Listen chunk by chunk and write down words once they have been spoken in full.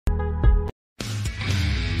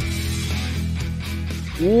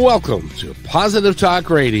Welcome to Positive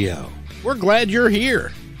Talk Radio. We're glad you're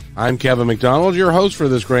here. I'm Kevin McDonald, your host for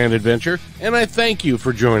this grand adventure, and I thank you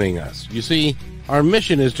for joining us. You see, our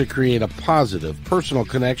mission is to create a positive, personal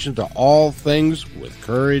connection to all things with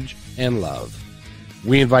courage and love.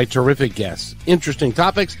 We invite terrific guests, interesting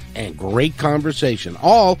topics, and great conversation,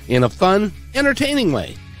 all in a fun, entertaining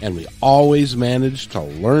way. And we always manage to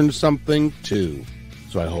learn something, too.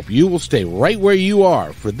 So I hope you will stay right where you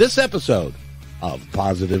are for this episode of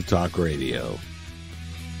Positive Talk Radio.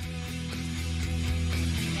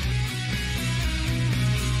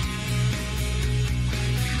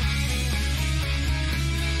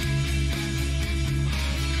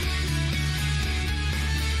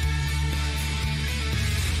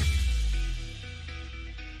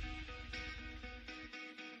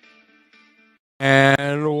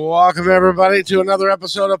 And welcome, everybody, to another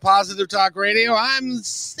episode of Positive Talk Radio. I'm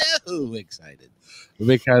so excited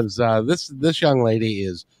because this young lady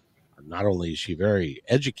is, not only is she very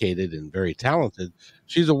educated and very talented,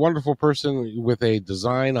 she's a wonderful person with a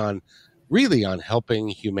design on helping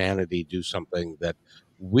humanity do something that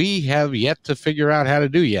we have yet to figure out how to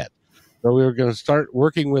do yet. So we're going to start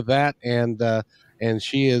working with that, and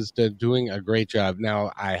she is doing a great job.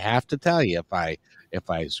 Now, I have to tell you, if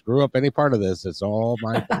I screw up any part of this, it's all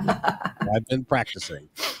my fault. I've been practicing.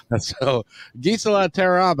 So Gisela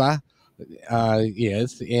Taraba,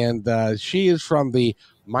 yes, and she is from the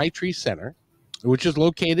Maitri Center, which is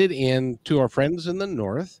located to our friends in the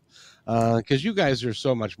north, because you guys are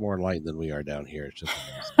so much more enlightened than we are down here. It's just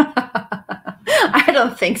I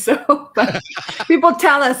don't think so. But people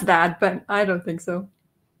tell us that, but I don't think so.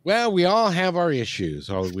 Well, we all have our issues.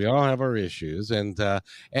 And the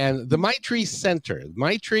Maitri Center.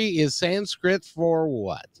 Maitri is Sanskrit for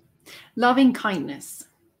what? Loving kindness.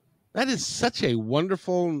 That is such a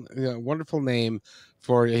wonderful name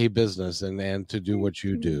for a business and to do what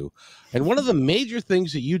you do. And one of the major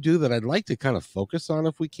things that you do that I'd like to kind of focus on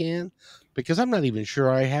if we can, because I'm not even sure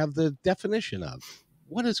I have the definition of.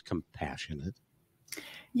 What is compassionate?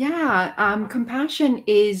 Yeah, compassion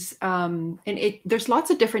is, there's lots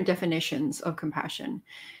of different definitions of compassion.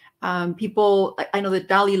 I know that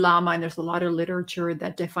Dalai Lama, and there's a lot of literature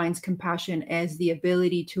that defines compassion as the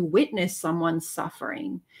ability to witness someone's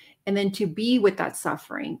suffering and then to be with that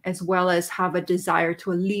suffering, as well as have a desire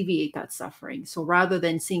to alleviate that suffering. So rather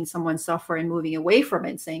than seeing someone suffer and moving away from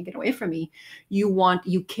it and saying, get away from me,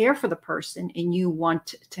 you care for the person and you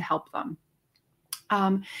want to help them.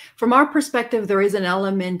 From our perspective, there is an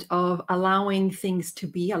element of allowing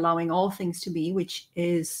all things to be, which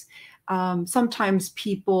is sometimes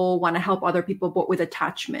people want to help other people, but with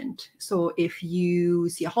attachment. So if you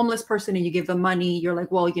see a homeless person and you give them money, you're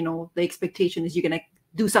like, well, the expectation is you're going to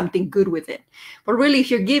do something good with it. But really,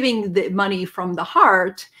 if you're giving the money from the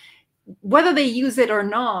heart, whether they use it or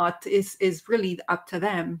not is really up to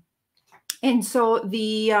them. And so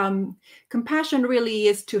the compassion really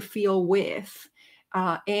is to feel with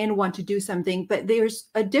and want to do something. But there's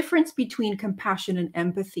a difference between compassion and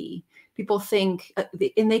empathy. People think,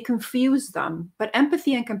 and they confuse them, but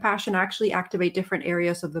empathy and compassion actually activate different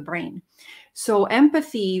areas of the brain. So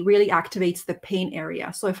empathy really activates the pain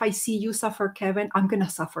area. So if I see you suffer, Kevin, I'm going to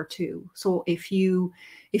suffer too. So if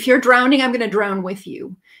you're drowning, I'm going to drown with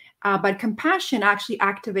you. But compassion actually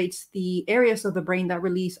activates the areas of the brain that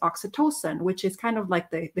release oxytocin, which is kind of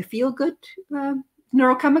like the feel-good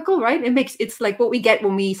neurochemical, right? It's like what we get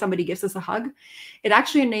when somebody gives us a hug. It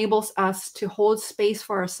actually enables us to hold space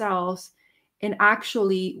for ourselves and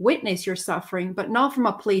actually witness your suffering, but not from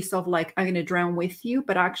a place of like, I'm going to drown with you,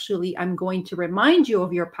 but actually I'm going to remind you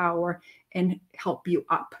of your power and help you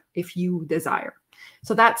up if you desire.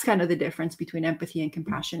 So that's kind of the difference between empathy and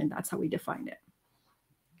compassion, and that's how we define it.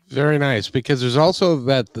 Very nice, because there's also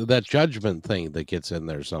that judgment thing that gets in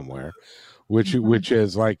there somewhere. Which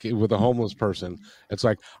is like with a homeless person, it's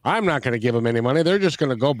like, I'm not going to give them any money. They're just going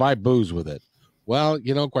to go buy booze with it. Well,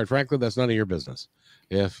 quite frankly, that's none of your business.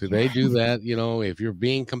 If they do that, if you're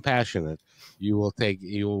being compassionate, you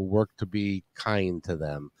will work to be kind to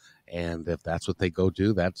them. And if that's what they go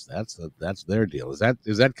do, that's their deal. Is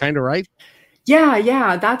that kind of right?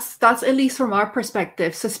 Yeah. That's at least from our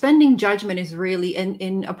perspective. Suspending judgment is really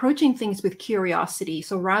in approaching things with curiosity.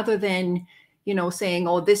 So rather than saying,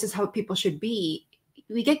 oh, this is how people should be,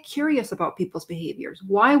 we get curious about people's behaviors.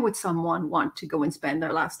 Why would someone want to go and spend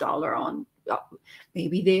their last dollar on,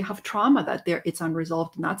 maybe they have trauma that it's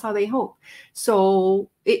unresolved and that's how they hope. So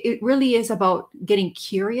it really is about getting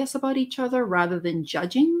curious about each other rather than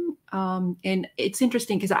judging. And it's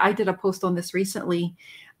interesting because I did a post on this recently.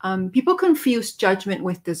 People confuse judgment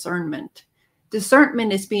with discernment.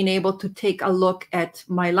 Discernment is being able to take a look at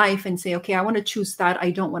my life and say, okay, I want to choose that. I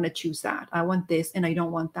don't want to choose that. I want this and I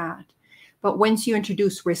don't want that. But once you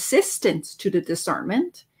introduce resistance to the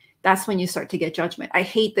discernment, that's when you start to get judgment. I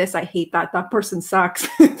hate this. I hate that. That person sucks.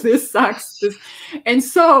 This sucks. This. And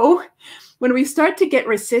so when we start to get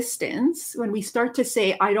resistance, when we start to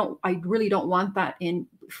say, I really don't want that, and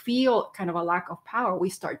feel kind of a lack of power, we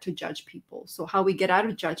start to judge people. So how we get out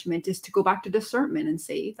of judgment is to go back to discernment and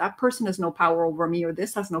say, that person has no power over me, or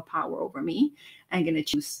this has no power over me. I'm going to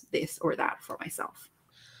choose this or that for myself.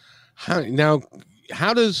 How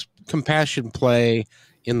does compassion play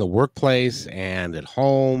in the workplace and at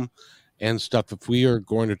home and stuff, if we are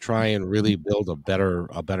going to try and really build a better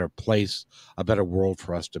place, a better world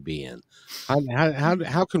for us to be in?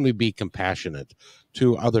 How can we be compassionate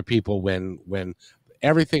to other people when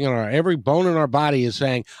everything in every bone in our body is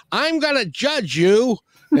saying, I'm going to judge you?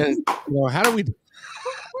 And how do we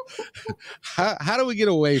how do we get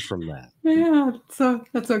away from that? Yeah, so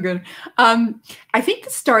that's so good. I think the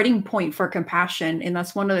starting point for compassion, and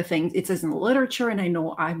that's one of the things it says in the literature, and I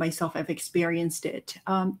know I myself have experienced it,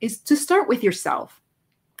 is to start with yourself.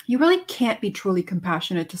 You really can't be truly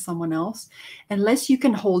compassionate to someone else unless you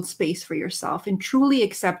can hold space for yourself and truly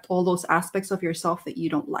accept all those aspects of yourself that you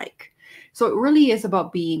don't like. So it really is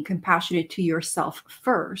about being compassionate to yourself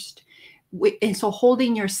first. And so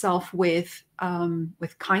holding yourself with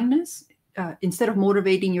kindness, instead of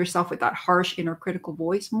motivating yourself with that harsh inner critical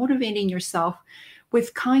voice, motivating yourself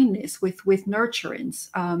with kindness, with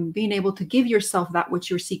nurturance, being able to give yourself that which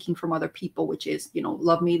you're seeking from other people, which is,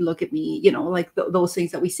 love me, look at me, like those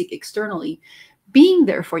things that we seek externally. Being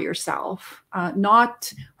there for yourself,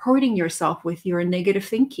 not hurting yourself with your negative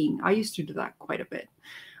thinking. I used to do that quite a bit.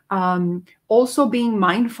 Also being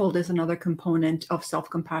mindful is another component of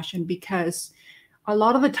self-compassion, because a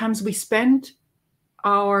lot of the times we spend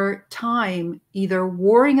our time either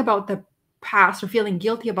worrying about the past or feeling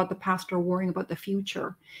guilty about the past or worrying about the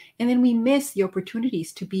future. And then we miss the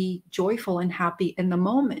opportunities to be joyful and happy in the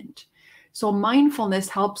moment. So mindfulness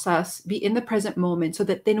helps us be in the present moment so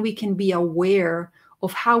that then we can be aware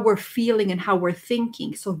of how we're feeling and how we're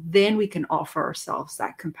thinking. So then we can offer ourselves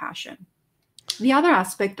that compassion. The other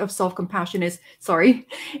aspect of self-compassion is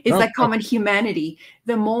that common humanity.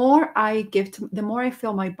 The more I give the more I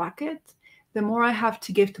fill my bucket, the more I have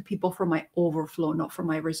to give to people for my overflow, not for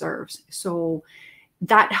my reserves. So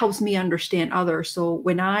that helps me understand others. So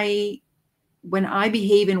when I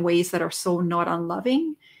behave in ways that are so not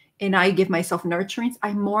unloving and I give myself nurturance,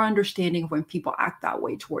 I'm more understanding of when people act that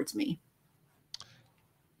way towards me.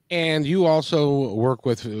 And you also work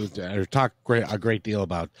with or talk a great deal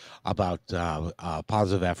about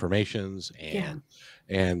positive affirmations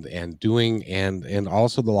and doing and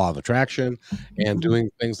also the law of attraction and doing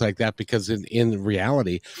things like that, because in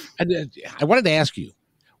reality, I wanted to ask you,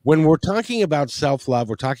 when we're talking about self-love,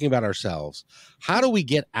 we're talking about ourselves. How do we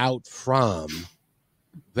get out from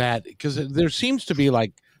that? Because there seems to be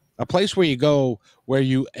like a place where you go where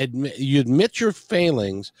you admit your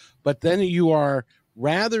failings, but then you are,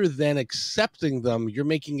 rather than accepting them, you're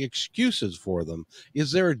making excuses for them. Is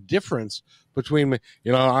there a difference between,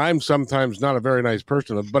 I'm sometimes not a very nice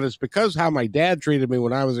person, but it's because how my dad treated me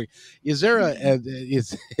when I was does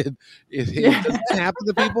that happen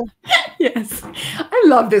to people? Yes. I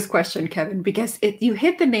love this question, Kevin, because you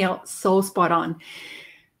hit the nail so spot on.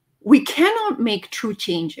 We cannot make true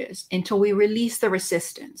changes until we release the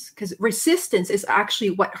resistance, because resistance is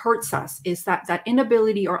actually what hurts us, is that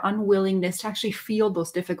inability or unwillingness to actually feel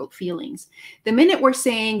those difficult feelings. The minute we're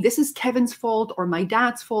saying this is Kevin's fault or my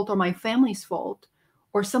dad's fault or my family's fault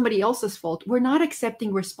or somebody else's fault, we're not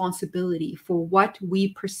accepting responsibility for what we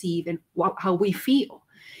perceive and how we feel.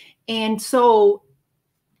 And so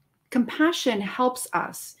compassion helps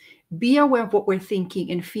us be aware of what we're thinking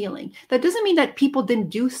and feeling. That doesn't mean that people didn't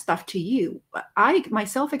do stuff to you. I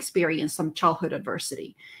myself experienced some childhood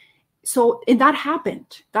adversity. And that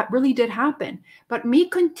happened. That really did happen. But me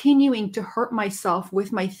continuing to hurt myself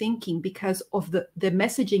with my thinking because of the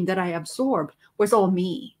messaging that I absorbed was all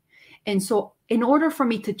me. And so in order for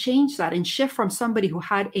me to change that and shift from somebody who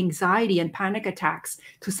had anxiety and panic attacks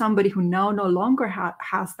to somebody who now no longer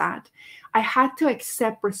has that, I had to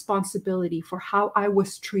accept responsibility for how I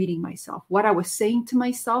was treating myself, what I was saying to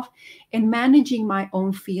myself, and managing my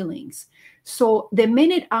own feelings. So the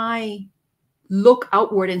minute I look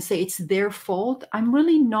outward and say it's their fault, I'm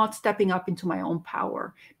really not stepping up into my own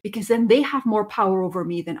power, because then they have more power over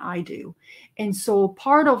me than I do. And so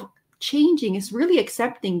part of changing is really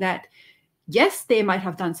accepting that, yes, they might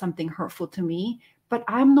have done something hurtful to me, but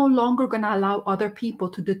I'm no longer going to allow other people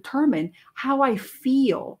to determine how I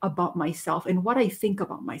feel about myself and what I think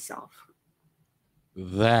about myself.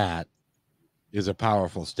 That is a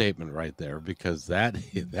powerful statement right there, because that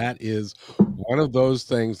is one of those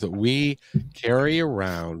things that we carry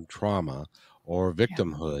around, trauma or Yeah.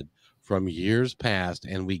 victimhood from years past,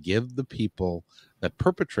 and we give the people that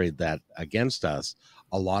perpetrate that against us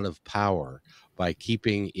a lot of power by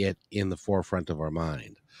keeping it in the forefront of our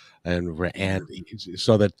mind, and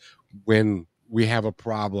so that when we have a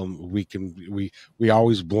problem, we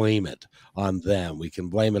always blame it on them, we can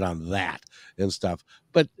blame it on that and stuff.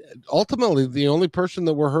 But ultimately, the only person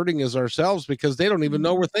that we're hurting is ourselves, because they don't even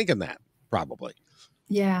know we're thinking that, probably.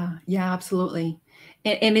 Yeah, yeah, absolutely.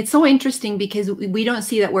 And it's so interesting because we don't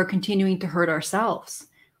see that we're continuing to hurt ourselves,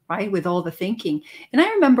 right? With all the thinking. And I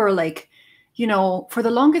remember, like, for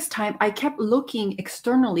the longest time, I kept looking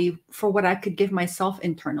externally for what I could give myself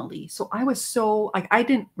internally. So I was so, like, I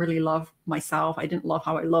didn't really love myself. I didn't love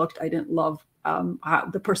how I looked. I didn't love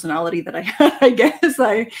the personality that I had. I guess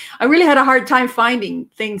I really had a hard time finding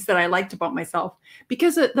things that I liked about myself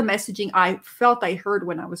because of the messaging I felt I heard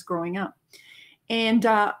when I was growing up.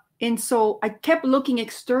 And so I kept looking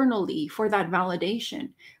externally for that validation.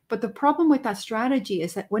 But the problem with that strategy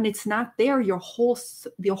is that when it's not there,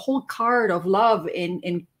 the whole card of love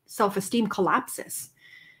and self-esteem collapses.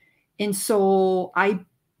 And so I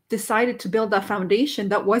decided to build a foundation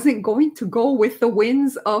that wasn't going to go with the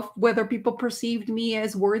winds of whether people perceived me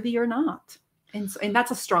as worthy or not. And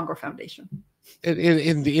that's a stronger foundation.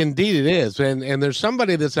 Indeed it is. And there's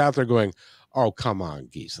somebody that's out there going, oh, come on,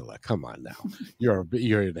 Gisela, come on now. You're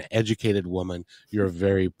an educated woman. You're a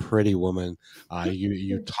very pretty woman.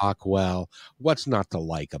 You talk well. What's not to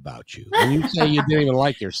like about you? And you say you didn't even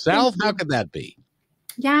like yourself? How could that be?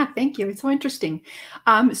 Yeah, thank you. It's so interesting.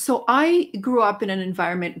 So I grew up in an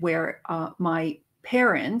environment where my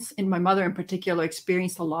parents, and my mother in particular,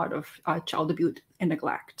 experienced a lot of child abuse and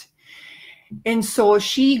neglect. And so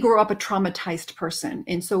she grew up a traumatized person.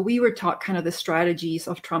 And so we were taught kind of the strategies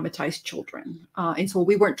of traumatized children. And so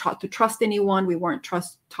we weren't taught to trust anyone. We weren't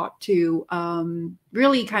taught to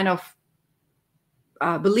really kind of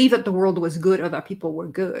believe that the world was good or that people were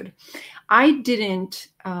good. I didn't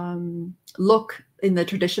look in the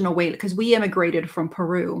traditional way because we immigrated from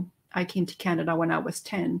Peru. I came to Canada when I was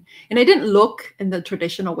 10, and I didn't look in the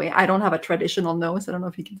traditional way. I don't have a traditional nose. I don't know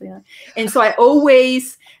if you can say that. And so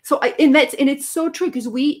and it's so true because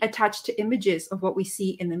we attach to images of what we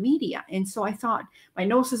see in the media. And so I thought my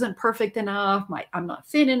nose isn't perfect enough. I'm not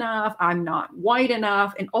thin enough. I'm not white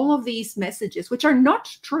enough. And all of these messages, which are not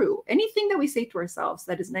true. Anything that we say to ourselves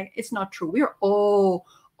that is it's not true. We are all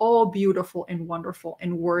beautiful and wonderful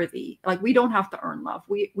and worthy. Like, we don't have to earn love.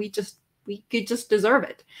 We could just deserve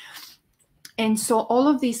it. And so all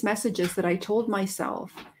of these messages that I told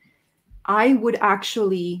myself, I would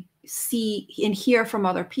actually see and hear from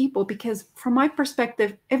other people, because from my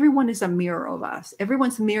perspective, everyone is a mirror of us.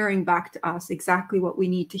 Everyone's mirroring back to us exactly what we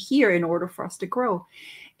need to hear in order for us to grow.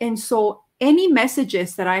 And so any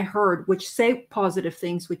messages that I heard which say positive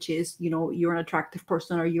things, which is, you're an attractive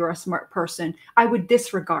person or you're a smart person, I would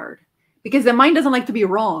disregard, because the mind doesn't like to be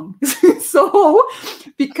wrong. So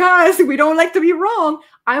because we don't like to be wrong,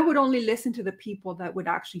 I would only listen to the people that would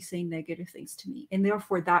actually say negative things to me. And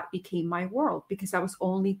therefore that became my world, because I was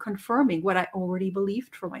only confirming what I already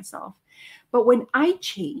believed for myself. But when I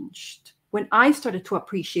changed, when I started to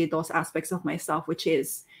appreciate those aspects of myself, which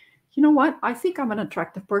is, you know what? I think I'm an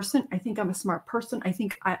attractive person. I think I'm a smart person. I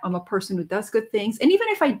think I'm a person who does good things. And even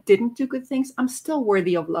if I didn't do good things, I'm still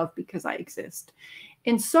worthy of love because I exist.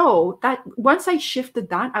 And so that once I shifted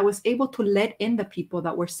that, I was able to let in the people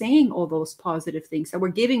that were saying all those positive things, that were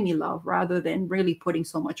giving me love, rather than really putting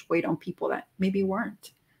so much weight on people that maybe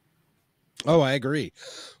weren't. Oh, I agree.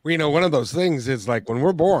 Well, one of those things is like when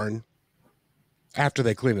we're born, after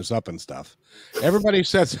they clean us up and stuff, everybody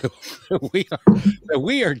says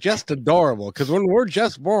we are just adorable, because when we're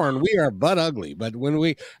just born, we are butt ugly. But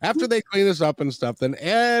after they clean us up and stuff, then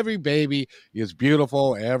every baby is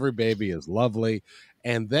beautiful, every baby is lovely.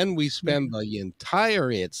 And then we spend the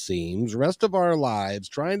entire, it seems, rest of our lives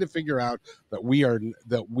trying to figure out that we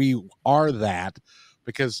are that,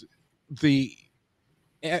 because the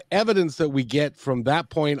evidence that we get from that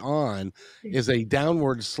point on is a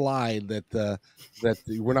downward slide that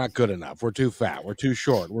we're not good enough, we're too fat, we're too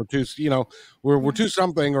short, we're too we're too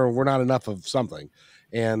something, or we're not enough of something.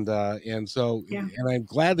 And so and I'm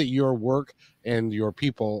glad that your work and your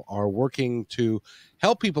people are working to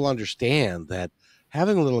help people understand that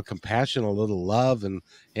having a little compassion, a little love, and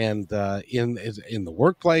in the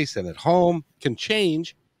workplace and at home can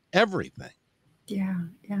change everything. Yeah.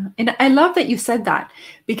 And I love that you said that,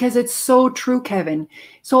 because it's so true, Kevin.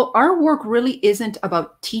 So our work really isn't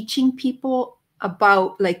about teaching people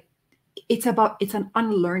about, like, it's an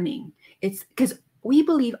unlearning. It's because we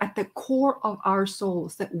believe at the core of our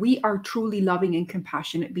souls that we are truly loving and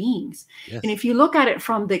compassionate beings. Yes. And if you look at it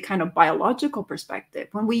from the kind of biological perspective,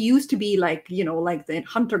 when we used to be like, like the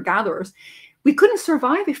hunter gatherers, we couldn't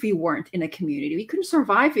survive if we weren't in a community. We couldn't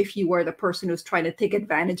survive if you were the person who's trying to take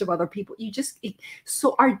advantage of other people.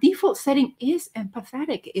 So our default setting is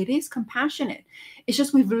empathetic. It is compassionate. It's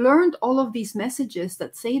just we've learned all of these messages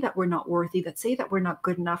that say that we're not worthy, that say that we're not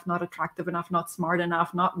good enough, not attractive enough, not smart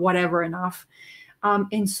enough, not whatever enough.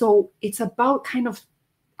 And so it's about kind of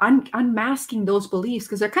unmasking those beliefs,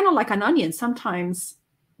 because they're kind of like an onion. Sometimes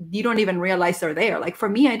you don't even realize they're there. Like for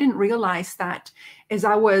me, I didn't realize that as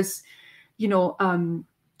I was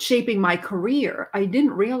shaping my career, I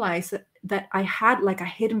didn't realize that I had like a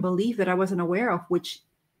hidden belief that I wasn't aware of, which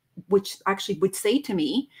actually would say to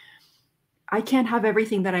me, I can't have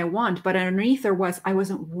everything that I want. But underneath there was, I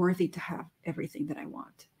wasn't worthy to have everything that I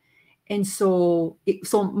want. And so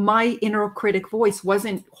my inner critic voice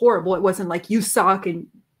wasn't horrible. It wasn't like you suck and,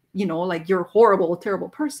 like you're a horrible, terrible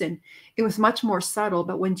person. It was much more subtle.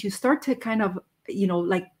 But when you start to kind of,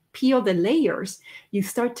 like peel the layers, you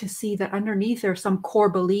start to see that underneath there are some core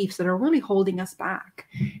beliefs that are really holding us back.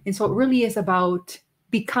 And so it really is about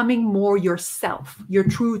becoming more yourself, your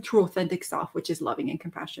true, authentic self, which is loving and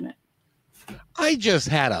compassionate. I just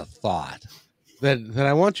had a thought that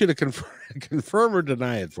I want you to confirm or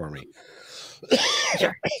deny it for me.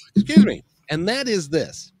 Sure. Excuse me. And that is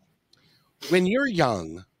this. When you're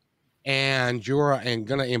young and you're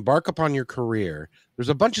going to embark upon your career, there's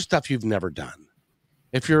a bunch of stuff you've never done.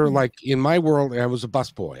 If you're like in my world, I was a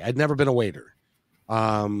busboy. I'd never been a waiter.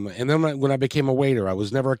 And then when I became a waiter, I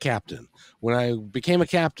was never a captain. When I became a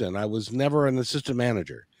captain, I was never an assistant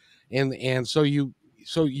manager. And so you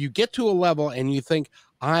get to a level and you think,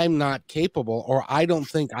 I'm not capable, or I don't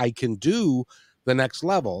think I can do the next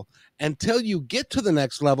level, until you get to the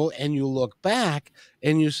next level and you look back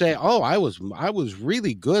and you say, oh, I was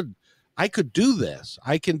really good. I could do this.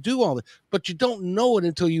 I can do all this, but you don't know it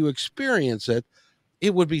until you experience it.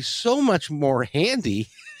 It would be so much more handy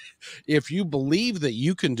if you believe that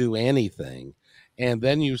you can do anything, and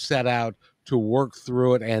then you set out to work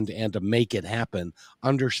through it and to make it happen,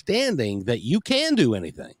 understanding that you can do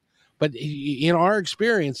anything. But in our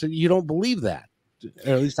experience, you don't believe that.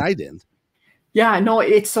 Or at least I didn't. Yeah, no,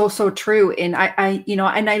 it's so true. And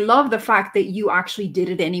I love the fact that you actually did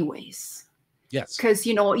it anyways. Yes. Because,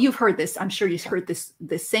 you've heard this, I'm sure you've heard this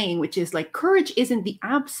saying, which is like, courage isn't the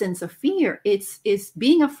absence of fear. It's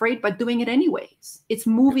being afraid, but doing it anyways. It's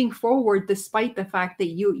moving forward despite the fact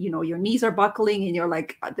that your knees are buckling and you're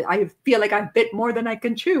like, I feel like I bit more than I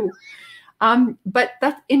can chew. And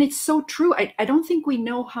it's so true. I don't think we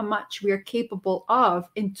know how much we are capable of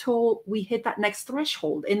until we hit that next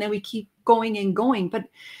threshold, and then we keep going and going. But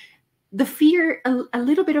the fear, a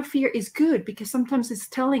little bit of fear is good, because sometimes it's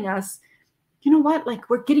telling us, you know what, like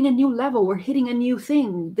we're getting a new level, we're hitting a new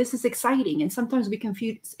thing. This is exciting. And sometimes we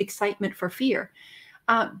confuse excitement for fear.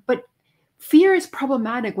 But fear is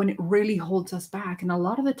problematic when it really holds us back. And a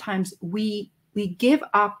lot of the times we give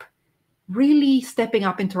up really stepping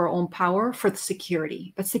up into our own power for the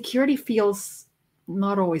security. But security feels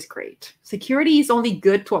not always great. Security is only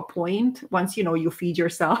good to a point once you feed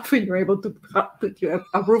yourself and you're able to put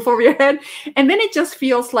a roof over your head. And then it just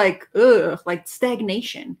feels like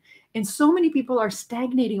stagnation. And so many people are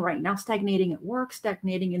stagnating right now, stagnating at work,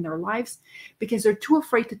 stagnating in their lives, because they're too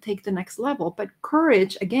afraid to take the next level. But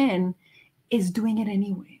courage, again, is doing it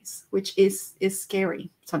anyways, which is scary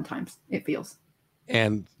sometimes, it feels.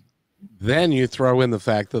 And then you throw in the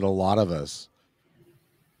fact that a lot of us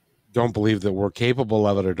don't believe that we're capable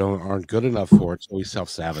of it, or aren't good enough for it, so we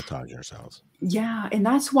self-sabotage ourselves. Yeah, and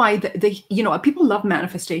that's why people love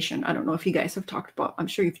manifestation. I don't know if you guys have talked about, I'm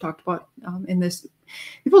sure you've talked about in this.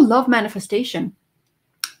 People love manifestation,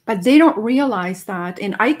 but they don't realize that.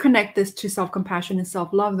 And I connect this to self-compassion and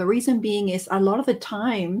self-love. The reason being is a lot of the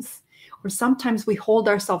times, or sometimes, we hold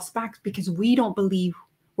ourselves back because we don't believe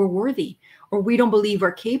we're worthy, or we don't believe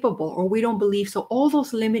we're capable, or we don't believe. So all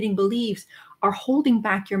those limiting beliefs are holding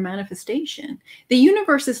back your manifestation. The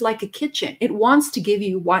universe is like a kitchen. It wants to give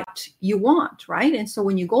you what you want, right? And so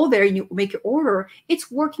when you go there and you make your order,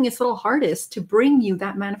 it's working its little hardest to bring you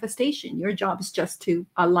that manifestation. Your job is just to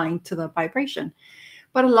align to the vibration.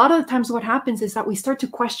 But a lot of the times what happens is that we start to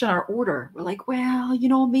question our order. We're like, well,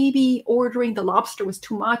 maybe ordering the lobster was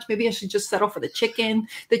too much. Maybe I should just settle for the chicken.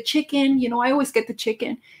 The chicken, I always get the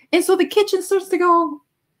chicken. And so the kitchen starts to go,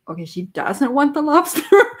 okay, she doesn't want the lobster.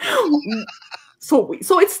 So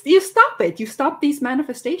it's, you stop it, you stop these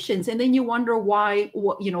manifestations, and then you wonder why,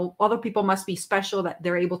 other people must be special that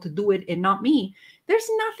they're able to do it and not me. There's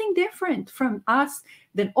nothing different from us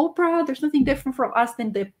than Oprah. There's nothing different from us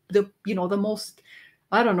than the most,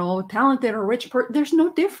 I don't know, talented or rich person. There's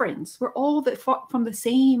no difference. We're all from the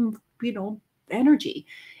same, energy.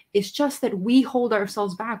 It's just that we hold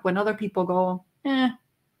ourselves back when other people go,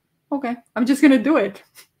 okay, I'm just gonna do it.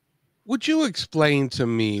 Would you explain to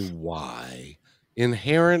me why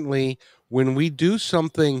inherently when we do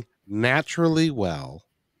something naturally well,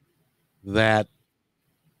 that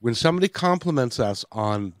when somebody compliments us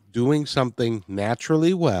on doing something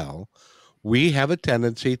naturally well, we have a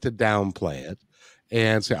tendency to downplay it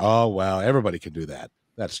and say, oh, well, everybody can do that.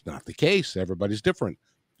 That's not the case. Everybody's different.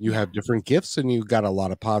 You have different gifts and you've got a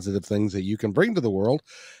lot of positive things that you can bring to the world.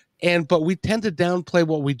 But we tend to downplay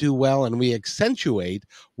what we do well and we accentuate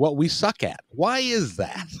what we suck at. Why is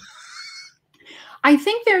that? I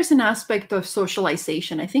think there's an aspect of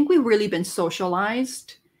socialization. I think we've really been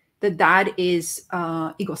socialized that is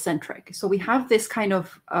egocentric. So we have this kind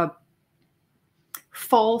of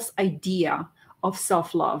false idea of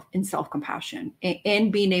self-love and self-compassion,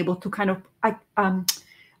 and being able to kind of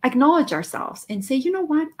acknowledge ourselves and say, you know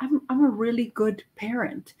what, I'm a really good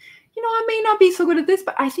parent. I may not be so good at this,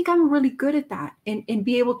 but I think I'm really good at that, and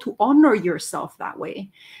be able to honor yourself that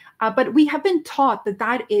way. But we have been taught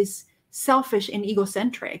that is selfish and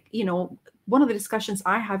egocentric. One of the discussions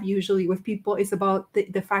I have usually with people is about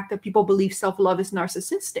the fact that people believe self-love is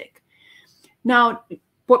narcissistic. Now,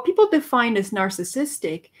 what people define as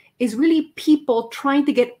narcissistic is really people trying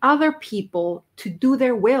to get other people to do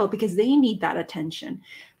their will because they need that attention.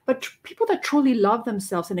 But people that truly love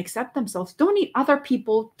themselves and accept themselves don't need other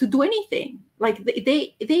people to do anything. Like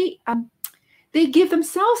they give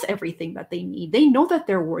themselves everything that they need. They know that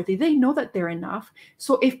they're worthy. They know that they're enough.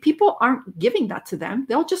 So if people aren't giving that to them,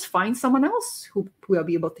 they'll just find someone else who will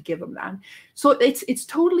be able to give them that. So it's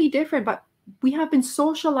totally different. But we have been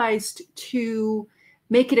socialized to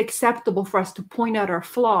make it acceptable for us to point out our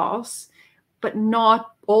flaws, but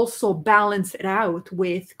not also balance it out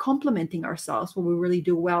with complimenting ourselves when we really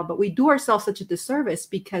do well. But we do ourselves such a disservice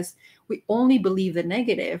because we only believe the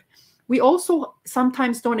negative. We also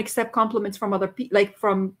sometimes don't accept compliments from other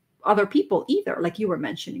people either, like you were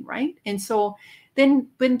mentioning, right? And so then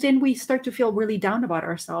we start to feel really down about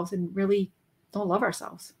ourselves and really don't love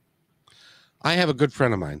ourselves. I have a good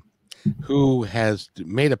friend of mine who has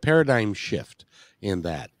made a paradigm shift in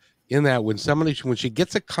that when she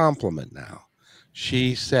gets a compliment now,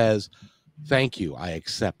 she says, thank you, I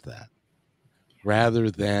accept that.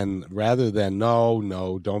 Rather than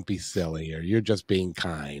no, don't be silly, or you're just being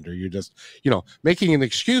kind, or you're just, making an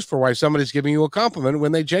excuse for why somebody's giving you a compliment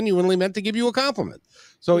when they genuinely meant to give you a compliment.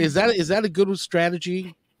 So is that a good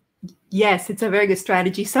strategy? Yes, it's a very good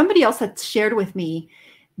strategy. Somebody else had shared with me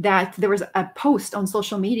that there was a post on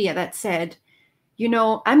social media that said,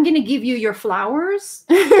 I'm going to give you your flowers.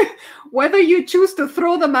 Whether you choose to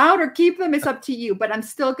throw them out or keep them is up to you, but I'm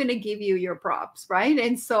still going to give you your props, right?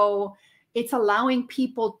 And so it's allowing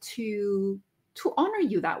people to honor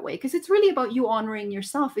you that way, because it's really about you honoring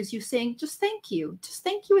yourself. Is you saying, just thank you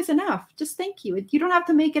is enough. Just thank you. You don't have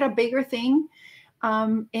to make it a bigger thing.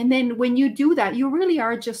 And then when you do that, you really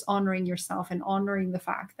are just honoring yourself and honoring the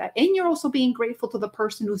fact that, and you're also being grateful to the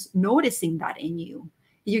person who's noticing that in you.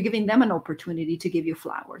 You're giving them an opportunity to give you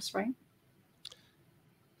flowers, right?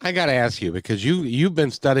 I got to ask you, because you've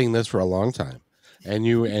been studying this for a long time, and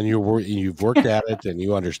you've worked at it, and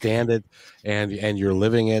you understand it, and you're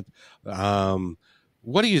living it.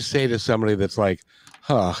 What do you say to somebody that's like,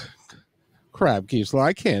 crap, Gisela,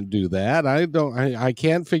 I can't do that. I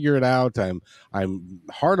can't figure it out. I'm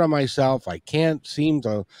hard on myself. I can't seem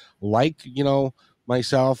to like,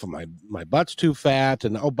 myself, and my butt's too fat.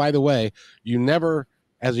 And oh, by the way,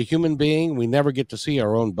 as a human being, we never get to see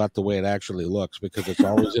our own butt the way it actually looks, because it's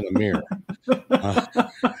always in a mirror.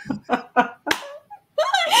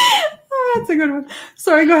 That's a good one.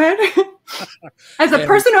 Sorry, go ahead. As a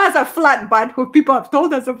person who has a flat butt, who people have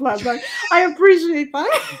told has a flat butt, I appreciate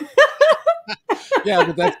that.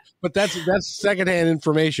 Yeah, but that's secondhand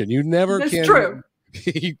information. You never That's can. True.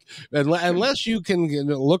 Unless you can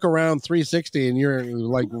look around 360 and you're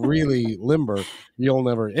like really limber, you'll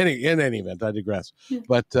never. In any event, I digress. Yeah.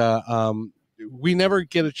 But we never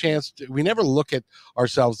get a chance we never look at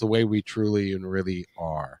ourselves the way we truly and really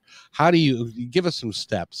are. How do you give us some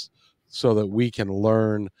steps so that we can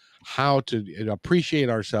learn how to appreciate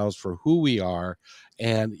ourselves for who we are?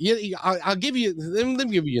 And I'll give you. Let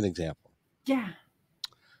me give you an example. Yeah.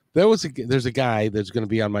 there's a guy that's going to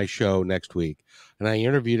be on my show next week, and I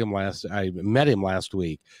met him last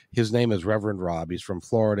week. His name is Reverend Rob. He's from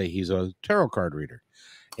Florida. He's a tarot card reader,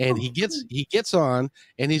 and he gets on,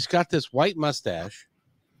 and he's got this white mustache,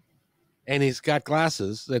 and he's got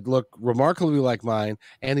glasses that look remarkably like mine,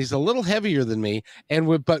 and he's a little heavier than me, and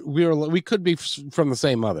we could be from the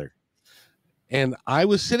same mother. And I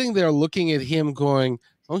was sitting there looking at him going,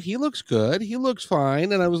 oh, he looks good. He looks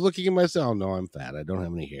fine. And I was looking at myself, oh, no, I'm fat. I don't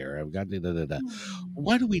have any hair. I've got da-da-da-da.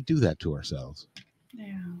 Why do we do that to ourselves?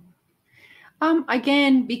 Yeah.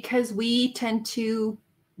 Again, because we tend to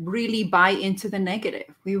really buy into the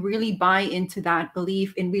negative. We really buy into that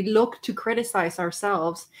belief, and we look to criticize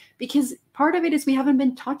ourselves because part of it is we haven't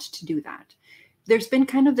been taught to do that. There's been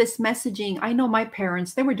kind of this messaging. I know my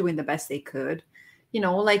parents, they were doing the best they could.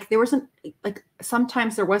 Like there wasn't, like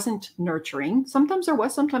sometimes there wasn't nurturing. Sometimes there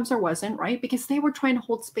was, sometimes there wasn't, right? Because they were trying to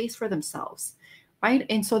hold space for themselves, right?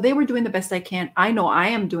 And so they were doing the best I can. I know I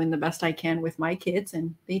am doing the best I can with my kids,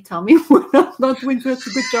 and they tell me when I'm not doing such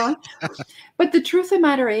a good job. But the truth of the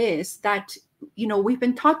matter is that, we've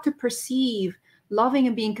been taught to perceive loving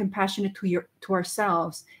and being compassionate to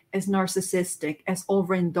ourselves as narcissistic, as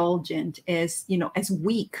overindulgent, as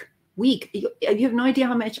weak. You have no idea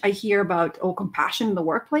how much I hear about, compassion in the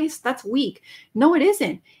workplace. That's weak. No, it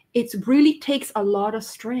isn't. It really takes a lot of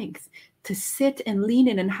strength to sit and lean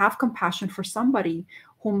in and have compassion for somebody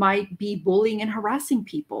who might be bullying and harassing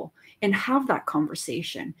people and have that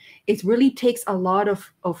conversation. It really takes a lot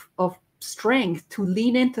of strength to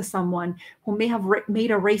lean into someone who may have made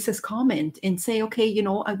a racist comment and say, okay,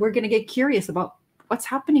 we're going to get curious about what's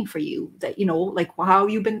happening for you, that, like how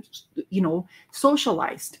you've been,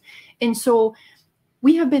 socialized. And so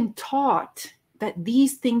we have been taught that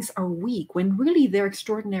these things are weak when really they're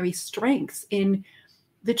extraordinary strengths. And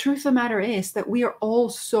the truth of the matter is that we are all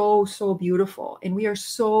so, so beautiful, and we are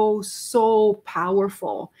so, so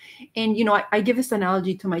powerful. And, I give this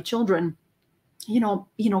analogy to my children,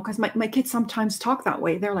 because my kids sometimes talk that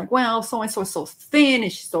way. They're like, well, so-and-so is so thin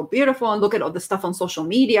and she's so beautiful. And look at all the stuff on social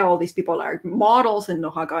media. All these people are models, and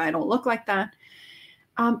how I don't look like that.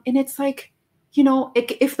 And it's like,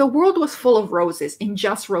 if the world was full of roses and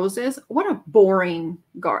just roses, what boring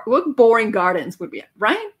gardens would be,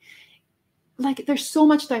 right? Like there's so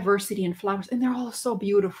much diversity in flowers, and they're all so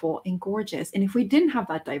beautiful and gorgeous. And if we didn't have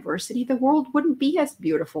that diversity, the world wouldn't be as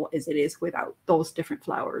beautiful as it is without those different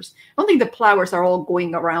flowers. I don't think the flowers are all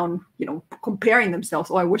going around, comparing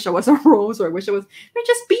themselves. Oh, I wish I was a rose, or I wish I was. They're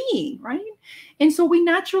just being, right? And so we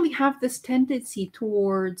naturally have this tendency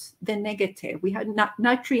towards the negative. We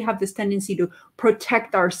naturally have this tendency to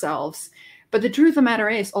protect ourselves. But the truth of the matter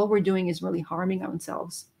is, all we're doing is really harming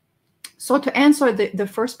ourselves. So to answer the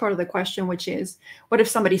first part of the question, which is, what if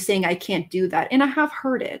somebody's saying I can't do that? And I have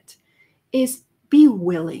heard it, is be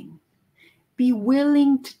willing. Be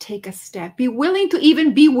willing to take a step. Be willing to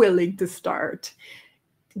even be willing to start.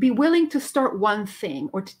 Be willing to start one thing,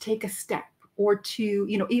 or to take a step, or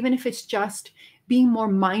to, even if it's just being more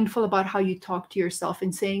mindful about how you talk to yourself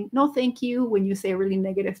and saying, no, thank you, when you say a really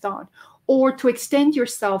negative thought. Or to extend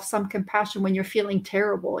yourself some compassion when you're feeling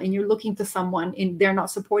terrible and you're looking to someone and they're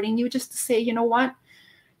not supporting you, just to say, you know what,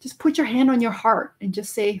 just put your hand on your heart and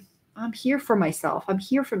just say, I'm here for myself. I'm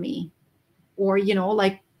here for me. Or,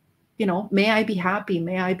 may I be happy?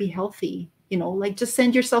 May I be healthy? Just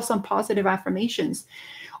send yourself some positive affirmations.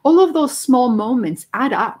 All of those small moments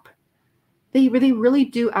add up. They really, really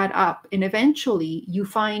do add up. And eventually you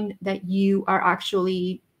find that you are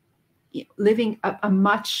actually living a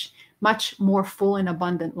much more full and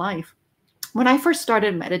abundant life. When I first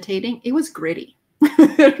started meditating, it was gritty.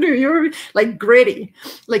 You're like gritty,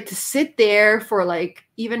 like to sit there for like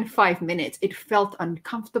even 5 minutes. It felt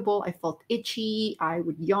uncomfortable. I felt itchy. I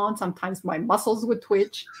would yawn. Sometimes my muscles would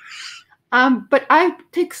twitch. But I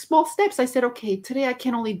take small steps. I said, okay, today I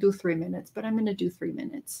can only do 3 minutes, but I'm going to do 3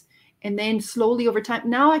 minutes. And then slowly over time,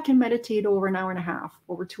 now I can meditate over an hour and a half,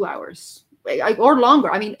 over 2 hours, or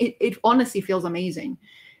longer. I mean, it honestly feels amazing,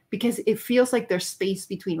 because it feels like there's space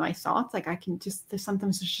between my thoughts. Like I can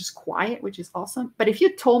sometimes it's just quiet, which is awesome. But if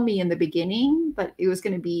you told me in the beginning that I was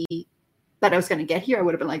going to get here, I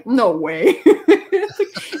would have been like, no way.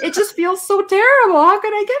 It just feels so terrible. How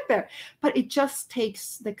can I get there? But it just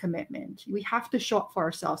takes the commitment. We have to show up for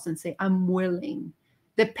ourselves and say, I'm willing.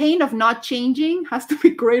 The pain of not changing has to be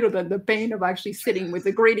greater than the pain of actually sitting with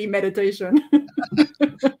the gritty meditation.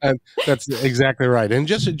 And that's exactly right. And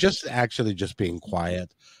just actually just being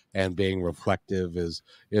quiet and being reflective is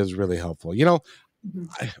really helpful.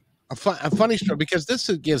 A funny story, because this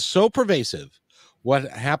is so pervasive.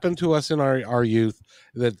 What happened to us in our youth,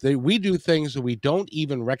 that we do things that we don't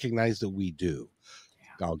even recognize that we do.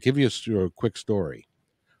 I'll give you a quick story.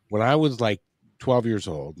 When I was like 12 years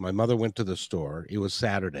old, my mother went to the store. It was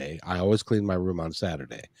Saturday. I always clean my room on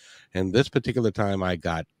Saturday. And this particular time I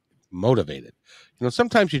got motivated.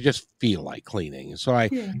 Sometimes you just feel like cleaning. So I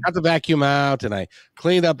got the vacuum out and I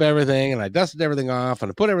cleaned up everything and I dusted everything off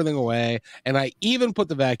and I put everything away. And I even put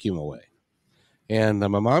the vacuum away. And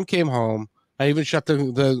my mom came home. I even shut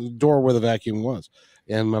the door where the vacuum was.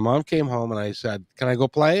 And my mom came home and I said, "Can I go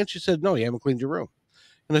play?" And she said, "No, you haven't cleaned your room."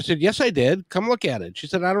 And I said, "Yes, I did. Come look at it." She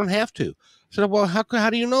said, "I don't have to." I said, "Well, how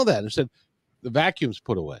do you know that?" And I said, "The vacuum's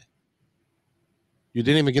put away. You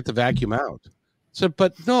didn't even get the vacuum out." I said,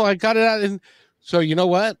 "But no, I got it out." And so you know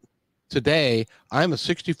what? Today, I'm a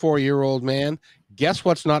 64-year-old man. Guess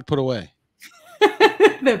what's not put away?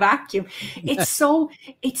 The vacuum. It's so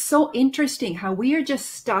interesting how we are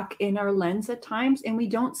just stuck in our lens at times and we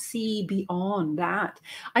don't see beyond that.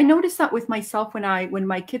 I noticed that with myself when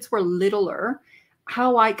my kids were littler,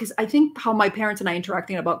 because I think how my parents and I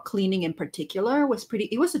interacting about cleaning in particular was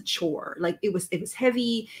it was a chore. Like it was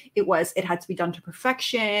heavy. It had to be done to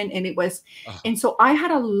perfection. And so I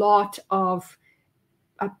had a lot of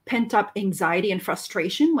pent up anxiety and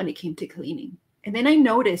frustration when it came to cleaning. And then I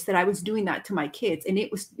noticed that I was doing that to my kids, and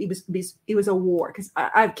it was a war because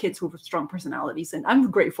I have kids who have strong personalities, and I'm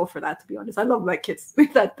grateful for that. To be honest, I love my kids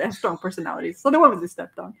that have strong personalities. So the one was a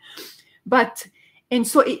step down, and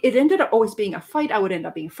so it ended up always being a fight. I would end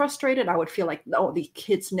up being frustrated. I would feel like, oh, the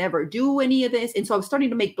kids never do any of this, and so I was starting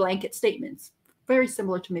to make blanket statements, very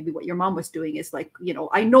similar to maybe what your mom was doing. Is like,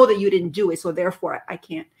 I know that you didn't do it, so therefore I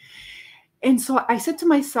can't. And so I said to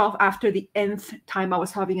myself after the nth time I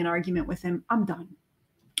was having an argument with him, I'm done.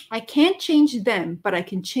 I can't change them, but I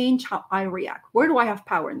can change how I react. Where do I have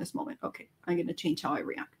power in this moment? Okay, I'm going to change how I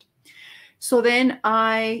react. So then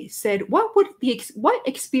I said, what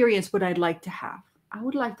experience would I like to have? I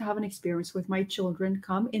would like to have an experience with my children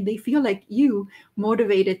come and they feel like you,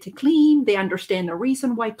 motivated to clean. They understand the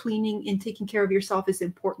reason why cleaning and taking care of yourself is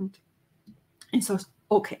important. And so,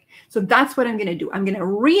 okay, so that's what I'm going to do. I'm going to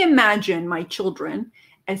reimagine my children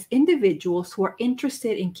as individuals who are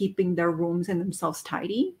interested in keeping their rooms and themselves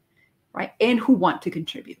tidy, right? And who want to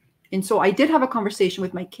contribute. And so I did have a conversation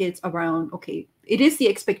with my kids around, okay, it is the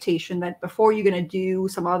expectation that before you're going to do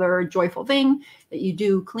some other joyful thing that you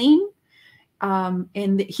do clean.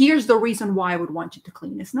 And here's the reason why I would want you to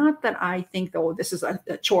clean. It's not that I think, oh, this is a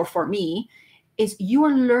chore for me. Is you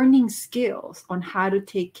are learning skills on how to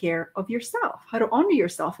take care of yourself, how to honor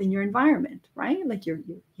yourself in your environment, right? Like you're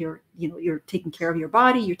taking care of your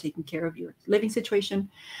body, you're taking care of your living situation.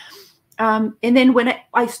 And then what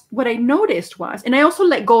I noticed was, and I also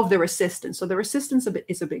let go of the resistance. So the resistance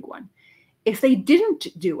is a big one. If they didn't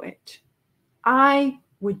do it, I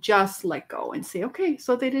would just let go and say, okay,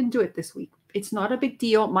 so they didn't do it this week. It's not a big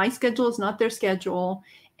deal. My schedule is not their schedule.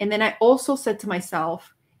 And then I also said to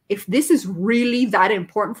myself, if this is really that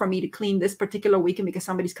important for me to clean this particular weekend because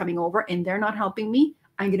somebody's coming over and they're not helping me,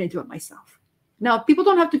 I'm going to do it myself. Now, people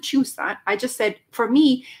don't have to choose that. I just said, for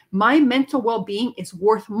me, my mental well-being is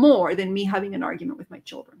worth more than me having an argument with my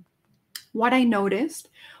children. What I noticed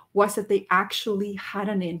was that they actually had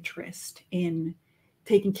an interest in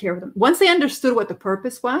taking care of them. Once they understood what the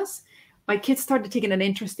purpose was, my kids started taking an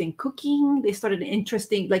interest in cooking. They started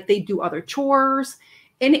like they do other chores.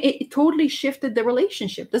 And it totally shifted the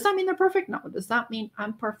relationship. Does that mean they're perfect? No. Does that mean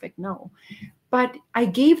I'm perfect? No. But I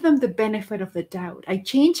gave them the benefit of the doubt. I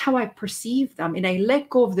changed how I perceived them and I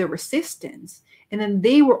let go of their resistance. And then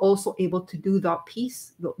they were also able to do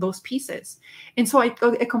those pieces. And so I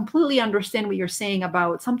completely understand what you're saying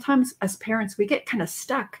about sometimes as parents, we get kind of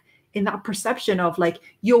stuck in that perception of like,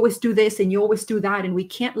 you always do this and you always do that. And we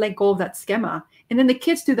can't let go of that schema. And then the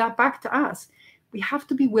kids do that back to us. We have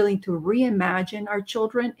to be willing to reimagine our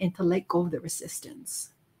children and to let go of the resistance.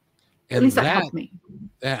 And at least that helped me.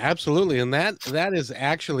 Absolutely. And that is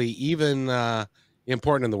actually even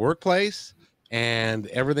important in the workplace and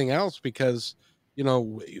everything else, because,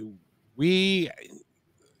 when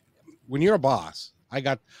you're a boss, I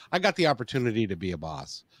got the opportunity to be a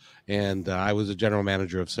boss. And I was a general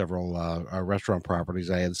manager of several restaurant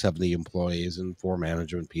properties. I had 70 employees and 4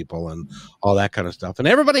 management people and all that kind of stuff. And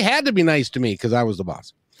everybody had to be nice to me because I was the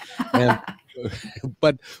boss.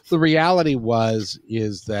 But the reality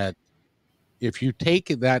is that if you take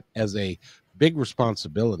that as a big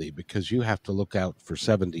responsibility, because you have to look out for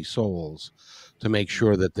 70 souls to make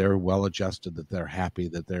sure that they're well adjusted, that they're happy,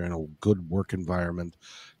 that they're in a good work environment.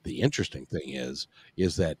 The interesting thing is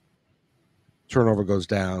that turnover goes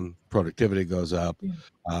down, productivity goes up,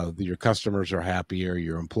 Yeah. your customers are happier,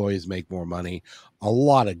 your employees make more money. A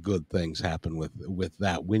lot of good things happen with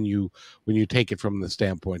that when you take it from the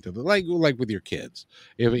standpoint of like with your kids.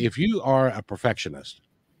 If you are a perfectionist,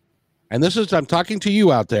 and this is, I'm talking to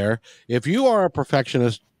you out there, if you are a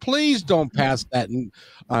perfectionist, please don't pass that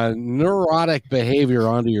neurotic behavior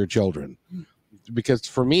onto your children, because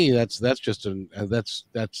for me that's just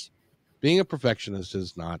that's being a perfectionist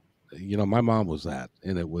is not, my mom was that,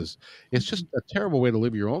 and it's just a terrible way to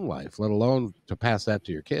live your own life, let alone to pass that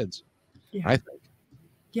to your kids. Yeah. I think.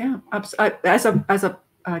 Yeah. As a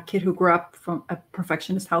kid who grew up from a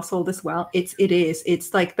perfectionist household as well,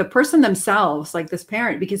 it's like the person themselves, like this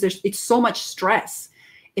parent, because it's so much stress.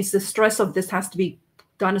 It's the stress of this has to be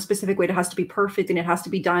done a specific way, it has to be perfect, and it has to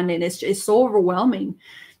be done, and it's so overwhelming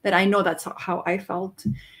that I know that's how I felt.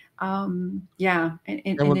 Yeah, and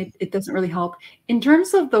it doesn't really help in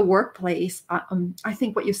terms of the workplace. I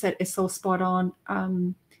think what you said is so spot on.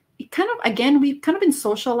 It kind of, again, we've kind of been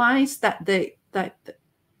socialized that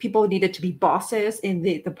people needed to be bosses and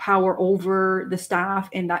the power over the staff,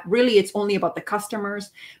 and that really it's only about the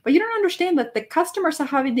customers. But you don't understand that the customers are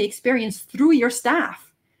having the experience through your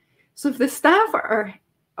staff. So if the staff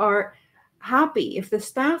are happy, if the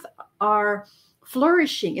staff are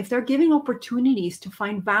flourishing, if they're giving opportunities to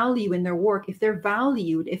find value in their work, if they're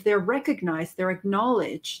valued, if they're recognized, they're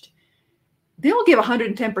acknowledged, they'll give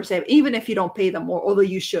 110%, even if you don't pay them more, although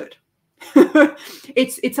you should.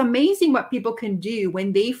 It's amazing what people can do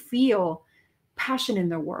when they feel passion in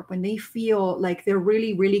their work, when they feel like they're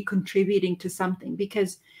really, really contributing to something,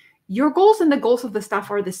 because your goals and the goals of the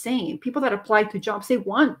staff are the same. People that apply to jobs, they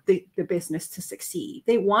want the business to succeed.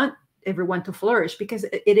 They want everyone to flourish because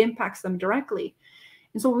it impacts them directly.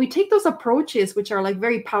 And so when we take those approaches, which are like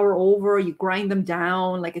very power over, you grind them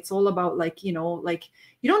down, like it's all about like, like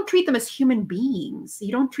you don't treat them as human beings.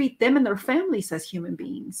 You don't treat them and their families as human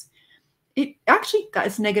beings. It actually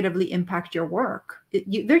does negatively impact your work.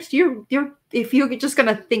 If you're just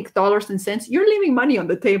going to think dollars and cents, you're leaving money on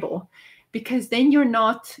the table, because then you're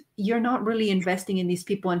not really investing in these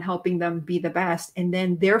people and helping them be the best. And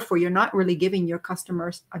then therefore you're not really giving your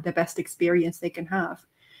customers the best experience they can have.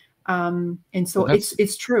 And so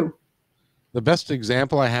it's true. The best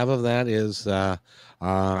example I have of that is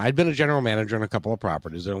I'd been a general manager on a couple of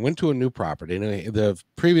properties, and I went to a new property, and the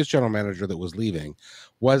previous general manager that was leaving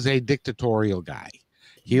was a dictatorial guy.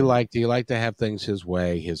 He liked to have things his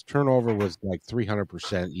way. His turnover was like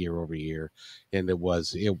 300% year over year, and it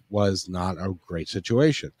was not a great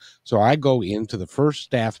situation. So I go into the first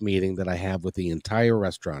staff meeting that I have with the entire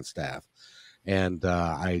restaurant staff, and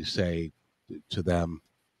I say to them,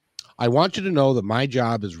 I want you to know that my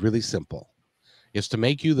job is really simple. It's to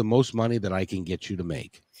make you the most money that I can get you to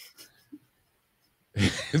make.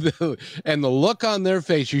 And the look on their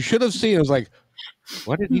face, you should have seen, it was like,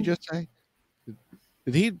 what did he just say?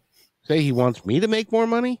 Did he say he wants me to make more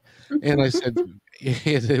money? And I said,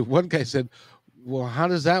 one guy said, well, how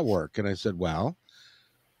does that work? And I said, well,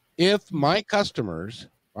 if my customers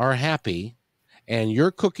are happy and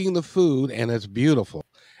you're cooking the food and it's beautiful,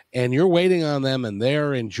 and you're waiting on them and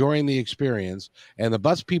they're enjoying the experience, and the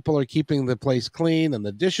bus people are keeping the place clean and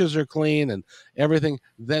the dishes are clean and everything,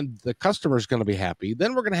 then the customer's going to be happy.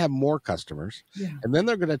 Then we're going to have more customers, and then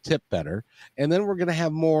they're going to tip better, and then we're going to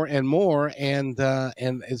have more and more. And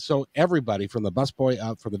so everybody from the busboy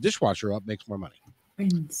up, from the dishwasher up, makes more money.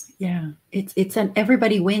 Wins. Yeah, it's an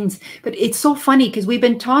everybody wins. But it's so funny because we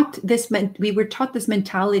were taught this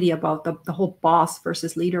mentality about the whole boss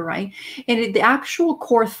versus leader, right? And the actual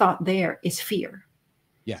core thought there is fear.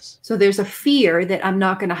 Yes. So there's a fear that I'm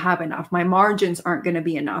not going to have enough. My margins aren't going to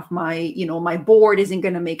be enough. My board isn't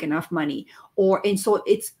going to make enough money. And so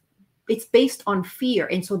it's based on fear.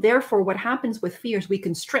 And so therefore what happens with fear is we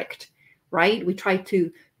constrict, right? We try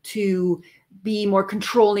to be more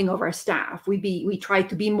controlling of our staff. We try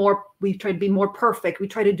to be more perfect. We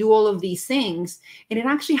try to do all of these things, and it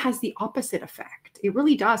actually has the opposite effect. It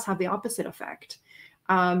really does have the opposite effect.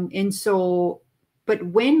 And so, but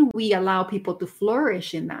when we allow people to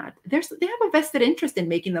flourish in that, they have a vested interest in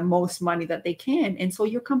making the most money that they can. And so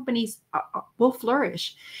your companies will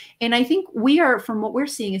flourish. And I think from what we're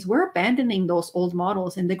seeing is we're abandoning those old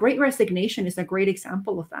models. And the Great Resignation is a great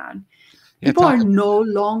example of that. People are no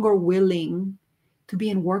longer willing to be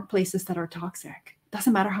in workplaces that are toxic.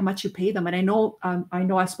 Doesn't matter how much you pay them. And I know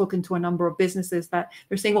I've spoken to a number of businesses that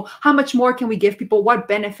they're saying, well, how much more can we give people? What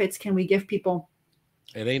benefits can we give people?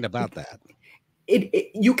 It ain't about that.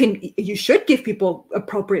 You should give people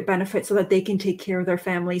appropriate benefits so that they can take care of their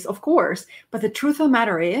families, of course. But the truth of the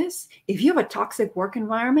matter is, if you have a toxic work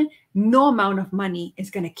environment, no amount of money is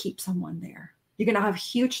going to keep someone there. You're going to have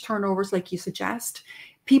huge turnovers, like you suggest.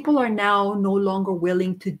 People are now no longer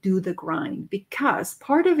willing to do the grind because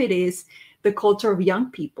part of it is the culture of young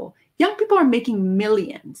people. Young people are making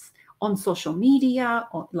millions on social media,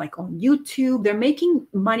 like on YouTube. They're making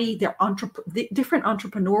money. They're different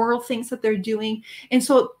entrepreneurial things that they're doing. And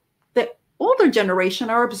so the older generation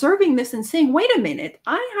are observing this and saying, wait a minute,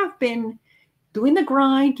 I have been doing the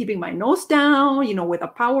grind, keeping my nose down, with a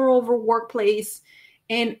power over workplace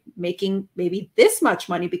and making maybe this much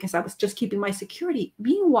money because I was just keeping my security.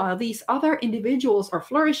 Meanwhile, these other individuals are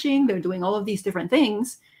flourishing. They're doing all of these different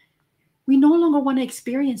things. We no longer want to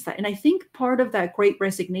experience that. And I think part of that great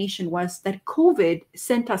resignation was that COVID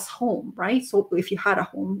sent us home, right? So if you had a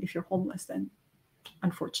home, if you're homeless, then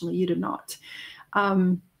unfortunately you did not.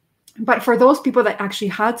 But for those people that actually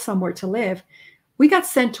had somewhere to live, we got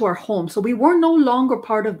sent to our home. So we were no longer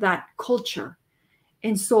part of that culture.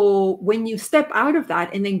 And so when you step out of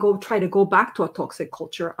that and then try to go back to a toxic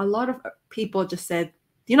culture, a lot of people just said,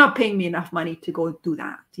 you're not paying me enough money to go do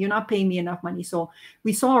that. You're not paying me enough money. So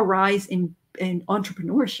we saw a rise in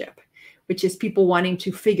entrepreneurship, which is people wanting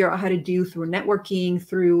to figure out how to do through networking,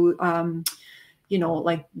 through,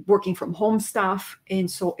 like working from home stuff. And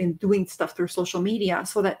doing stuff through social media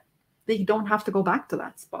so that they don't have to go back to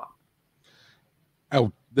that spot.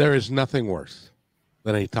 Oh, there is nothing worse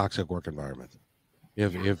than a toxic work environment.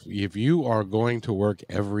 If you are going to work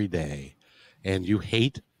every day and you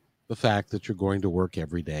hate the fact that you're going to work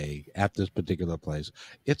every day at this particular place,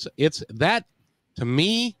 it's that, to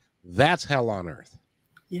me, that's hell on earth.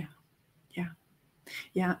 Yeah.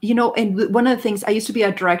 And one of the things, I used to be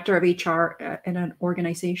a director of HR in an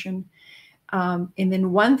organization. And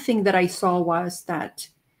then one thing that I saw was that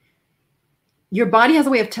your body has a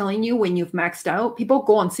way of telling you when you've maxed out. People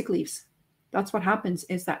go on sick leaves. That's what happens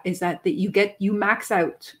is that you max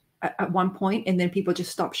out at one point and then people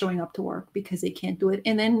just stop showing up to work because they can't do it.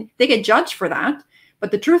 And then they get judged for that.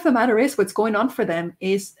 But the truth of the matter is what's going on for them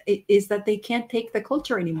is that they can't take the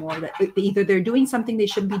culture anymore. That either they're doing something they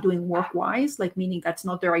shouldn't be doing work-wise, like meaning that's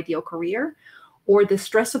not their ideal career, or the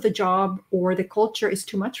stress of the job or the culture is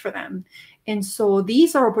too much for them. And so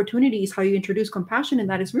these are opportunities how you introduce compassion, and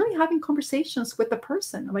that is really having conversations with the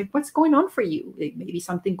person. Like, what's going on for you? Maybe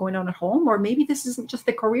something going on at home, or maybe this isn't just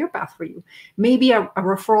the career path for you. Maybe a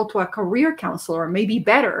referral to a career counselor, or maybe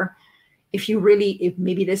better, if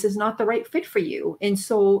maybe this is not the right fit for you. And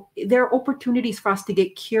so there are opportunities for us to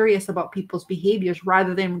get curious about people's behaviors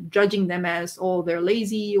rather than judging them as, oh, they're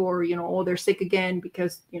lazy, or, oh, they're sick again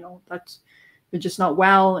because, they're just not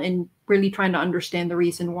well, and really trying to understand the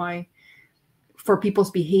reason why for people's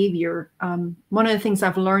behavior. One of the things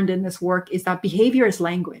I've learned in this work is that behavior is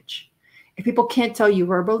language. If people can't tell you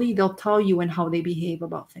verbally, they'll tell you in how they behave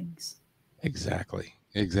about things. Exactly.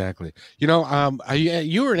 You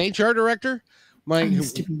were an HR director. I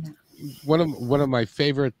used to be. One of my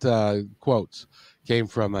favorite quotes came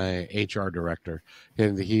from a HR director,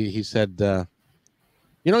 and he said, that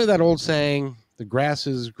old saying, the grass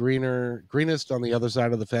is greenest on the other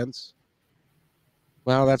side of the fence.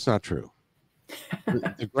 Well, that's not true.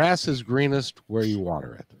 The grass is greenest where you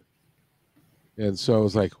water it. And so I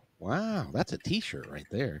was like, wow, that's a t-shirt right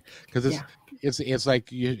there. Because it's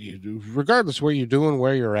like you, regardless where you're doing,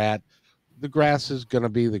 where you're at, the grass is going to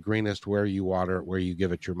be the greenest where you water it, where you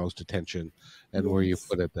give it your most attention, and where you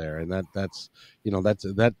put it there. And that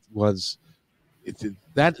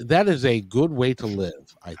is a good way to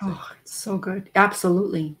live, I think. Oh, so good.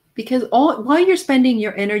 Absolutely. Because while you're spending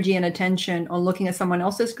your energy and attention on looking at someone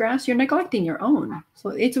else's grass, you're neglecting your own. So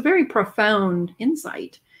it's a very profound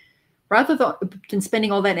insight. Rather than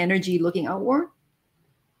spending all that energy looking outward,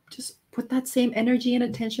 just put that same energy and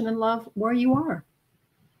attention and love where you are.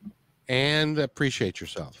 And appreciate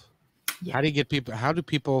yourself. Yeah. How do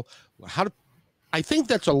people, I think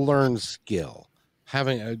that's a learned skill.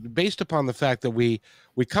 Based upon the fact that we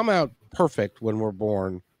come out perfect when we're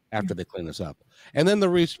born after they clean us up. And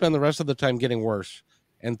then we spend the rest of the time getting worse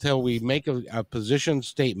until we make a position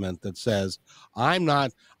statement that says, I'm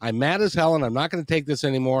mad as hell and I'm not going to take this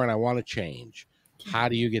anymore and I want to change. How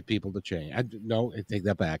do you get people to change? I take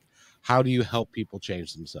that back. How do you help people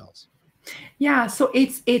change themselves? Yeah, so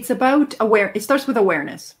it's about it starts with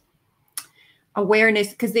awareness,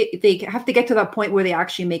 because they have to get to that point where they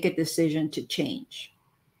actually make a decision to change.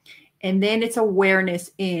 And then it's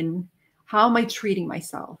awareness in, how am I treating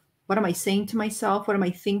myself? What am I saying to myself? What am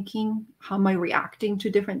I thinking? How am I reacting to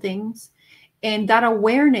different things? And that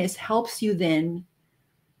awareness helps you then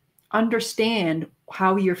understand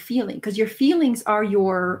how you're feeling, because your feelings are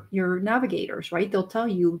your navigators, right? They'll tell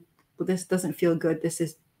you, well, this doesn't feel good.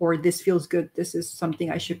 This feels good. This is something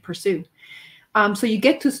I should pursue. So you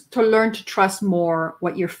get to learn to trust more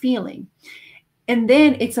what you're feeling. And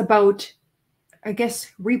then it's about, I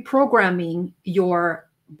guess, reprogramming your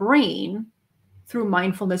brain through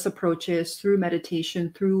mindfulness approaches, through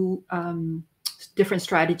meditation, through different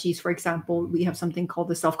strategies. For example, we have something called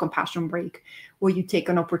the self-compassion break, where you take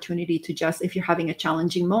an opportunity to just, if you're having a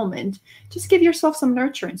challenging moment, just give yourself some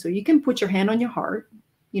nurturing. So you can put your hand on your heart,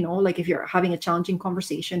 like if you're having a challenging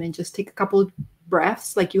conversation, and just take a couple of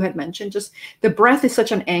breaths, like you had mentioned. Just the breath is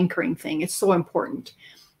such an anchoring thing. It's so important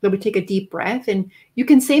that we take a deep breath, and you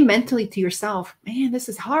can say mentally to yourself, man, this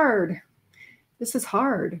is hard. This is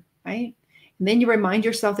hard, right? And then you remind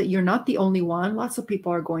yourself that you're not the only one. Lots of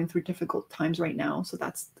people are going through difficult times right now. So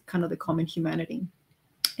that's kind of the common humanity.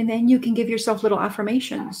 And then you can give yourself little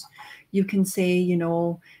affirmations. You can say,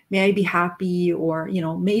 may I be happy, or,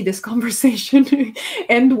 may this conversation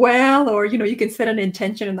end well, or, you can set an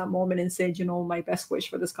intention in that moment and say, my best wish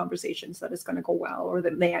for this conversation is that it's going to go well, or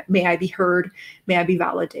that may I be heard, may I be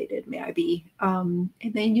validated, may I be, and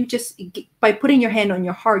then you just, by putting your hand on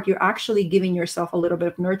your heart, you're actually giving yourself a little bit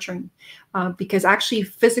of nurturing, because actually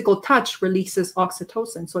physical touch releases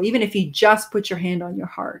oxytocin. So even if you just put your hand on your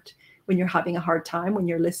heart, when you're having a hard time, when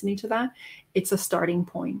you're listening to that, it's a starting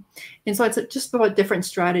point. And so it's just about different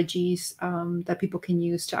strategies that people can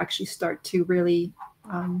use to actually start to really,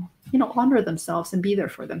 honor themselves and be there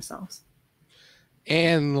for themselves.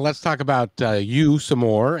 And let's talk about you some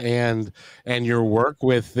more, and your work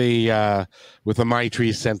with the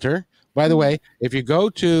Maitri Center. By the way, if you go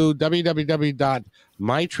to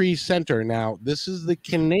www.maitri.center, now this is the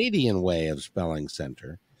Canadian way of spelling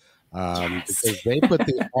center. Because they put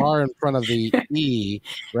the R in front of the E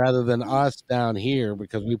rather than us down here,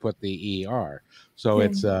 because we put the ER. So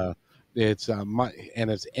it's and it's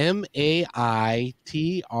MAITRI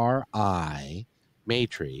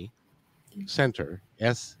Maitri Center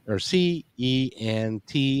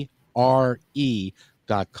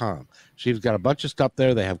CENTRE.com. She's got a bunch of stuff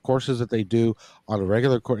there. They have courses that they do on a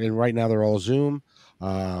regular course, and right now they're all Zoom.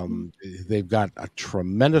 They've got a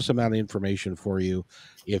tremendous amount of information for you.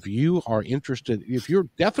 If you are interested, if you're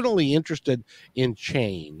definitely interested in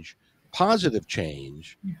change, positive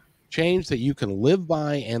change, change that you can live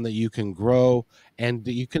by and that you can grow and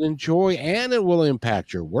that you can enjoy, and it will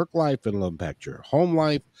impact your work life, it'll impact your home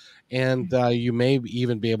life, and you may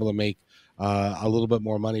even be able to make a little bit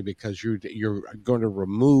more money, because you're going to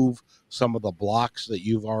remove some of the blocks that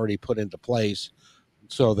you've already put into place,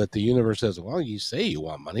 so that the universe says, well, you say you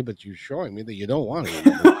want money, but you're showing me that you don't want it.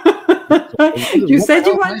 You said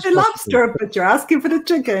you wanted the lobster, but you're asking for the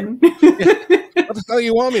chicken. What the hell do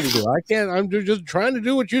you want me to do? I can't. I'm just trying to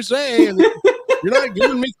do what you say, and you're not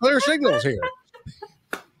giving me clear signals here.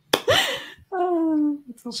 Oh,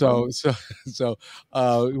 so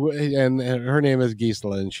and her name is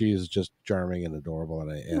Gisela, and she is just charming and adorable.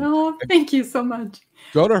 And thank you so much.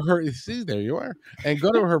 Go to her. See, there you are. And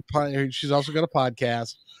go to her. She's also got a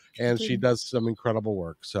podcast, and she does some incredible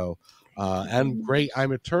work. So, and great.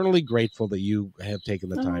 I'm eternally grateful that you have taken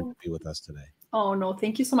the time to be with us today. Oh no,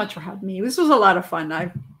 thank you so much for having me. This was a lot of fun.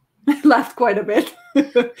 I laughed quite a bit,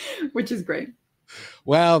 which is great.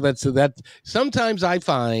 Well, that. Sometimes I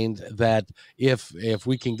find that if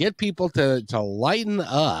we can get people to lighten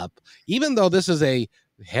up, even though this is a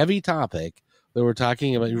heavy topic that we're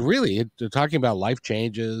talking about, really, they're talking about life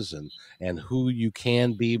changes and who you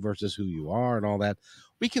can be versus who you are and all that,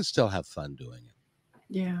 we can still have fun doing it.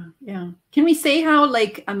 Yeah. Can we say how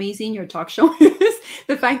amazing your talk show is?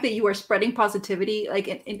 The fact that you are spreading positivity,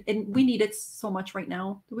 and we need it so much right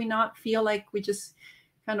now. Do we not feel like we just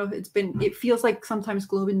it feels like sometimes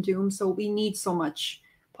gloom and doom. So we need so much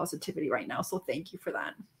positivity right now. So thank you for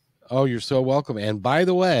that. Oh, you're so welcome. And by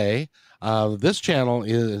the way, this channel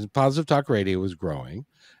is Positive Talk Radio is growing,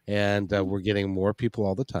 and we're getting more people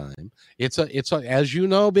all the time. It's as you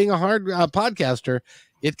know, being a hard podcaster,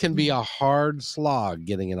 it can be a hard slog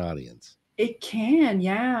getting an audience. It can,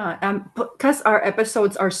 yeah. Because our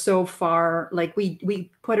episodes are so far, we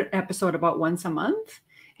put an episode about once a month.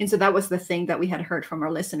 And so that was the thing that we had heard from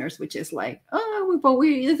our listeners, which is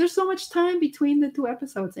there's so much time between the two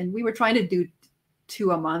episodes. And we were trying to do 2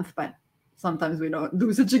 a month, but sometimes we don't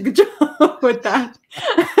do such a good job with that.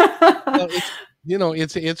 Well,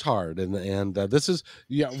 it's hard. And this is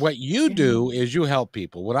what you do is you help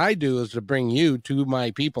people. What I do is to bring you to my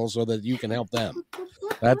people so that you can help them.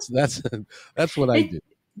 That's what I do.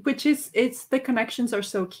 Which is, the connections are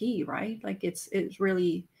so key, right? It's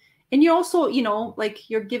really. And you also,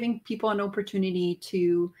 you're giving people an opportunity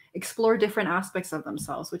to explore different aspects of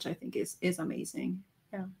themselves, which I think is amazing.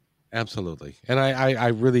 Yeah. Absolutely. And I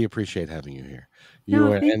really appreciate having you here. No,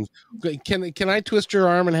 You are, and can I twist your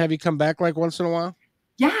arm and have you come back like once in a while?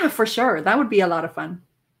 yeah, for sure. That would be a lot of fun.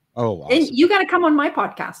 Oh, And awesome. you got to come on my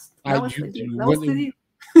podcast. I That was you, the deal. you That was the when,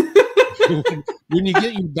 deal. when you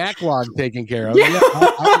get your backlog taken care of, Yeah.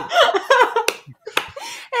 yeah,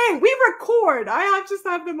 Hey, we record. I just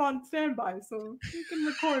have them on standby, so you can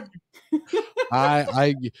record.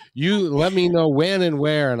 you let me know when and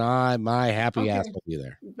where, and my happy ass Okay. will be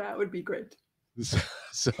there. That would be great.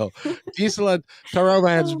 So Gisela Taroma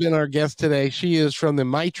has been our guest today. She is from the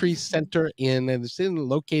Maitri Center and it's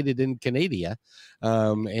located in Canada,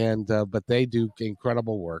 but they do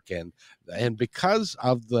incredible work, and because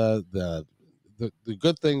of the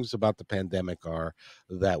good things about the pandemic are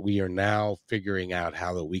that we are now figuring out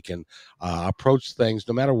how that we can approach things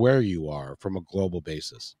no matter where you are from a global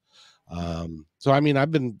basis. So I mean,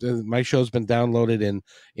 my show's been downloaded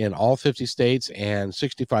in all 50 states and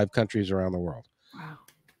 65 countries around the world. Wow.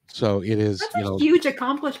 So it is, that's a huge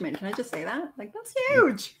accomplishment. Can I just say that? Like, that's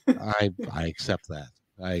huge. I accept that.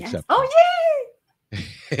 I accept. Oh,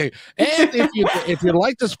 yay! And if you'd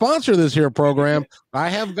like to sponsor this here program, I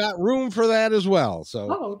have got room for that as well.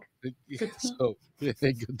 So, good to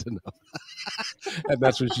know. And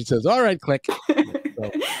that's what she says. All right, click.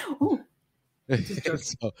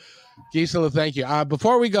 So, Gisela, thank you.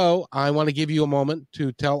 Before we go, I want to give you a moment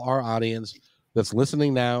to tell our audience that's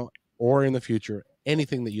listening now or in the future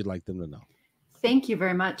anything that you'd like them to know. Thank you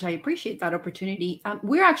very much. I appreciate that opportunity.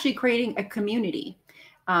 We're actually creating a community.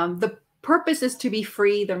 The purpose is to be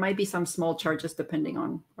free. There might be some small charges depending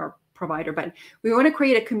on our provider, but we want to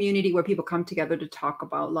create a community where people come together to talk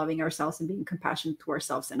about loving ourselves and being compassionate to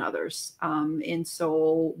ourselves and others. And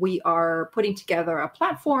so we are putting together a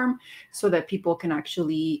platform so that people can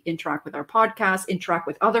actually interact with our podcast, interact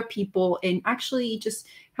with other people, and actually just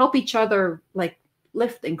help each other, like,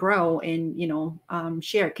 lift and grow and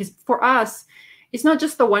share. Because for us, it's not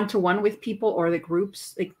just the one-to-one with people or the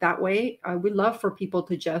groups like that way. We love for people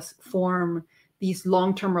to just form these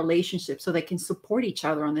long-term relationships so they can support each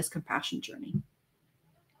other on this compassion journey.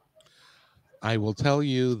 I will tell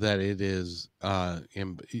you that it is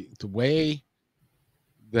the way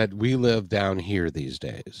that we live down here these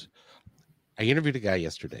days. I interviewed a guy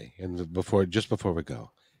yesterday, and just before we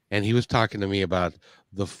go, and he was talking to me about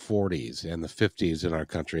the 40s and the 50s in our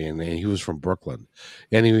country, and he was from Brooklyn,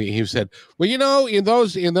 and he said, well, in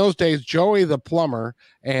those days, Joey the plumber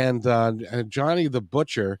and Johnny the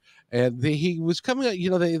butcher, and he was coming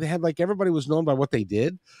out, they had, like, everybody was known by what they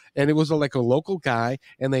did, and it was like a local guy,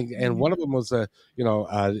 and one of them was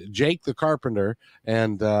Jake the carpenter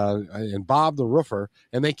and Bob the roofer,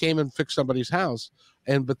 and they came and fixed somebody's house.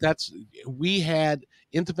 But we had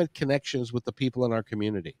intimate connections with the people in our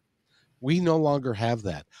community. We no longer have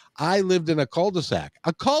that. I lived in a cul-de-sac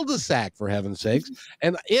for heaven's sakes,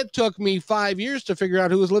 and it took me 5 years to figure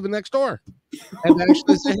out who was living next door and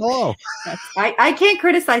actually say hello. I can't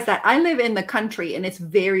criticize that. I live in the country and it's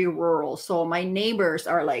very rural, so my neighbors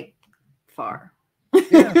are like far.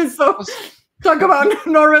 Yeah. So talk about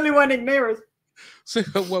not really wanting neighbors. So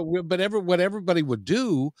what everybody would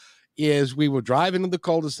do is we would drive into the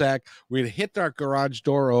cul-de-sac, we'd hit our garage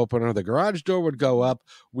door opener, the garage door would go up,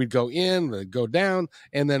 we'd go in, go down,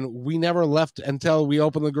 and then we never left until we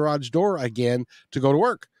opened the garage door again to go to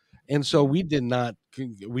work. And so we did not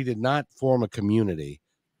form a community,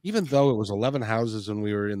 even though it was 11 houses and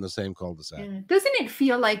we were in the same cul-de-sac. Yeah. Doesn't it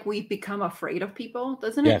feel like we've become afraid of people?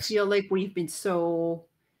 Doesn't it feel like we've been so,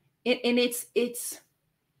 and it's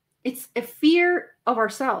a fear of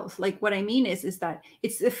ourselves. Like, what I mean is that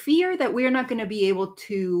it's a fear that we're not going to be able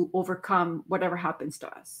to overcome whatever happens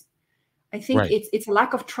to us. I think it's a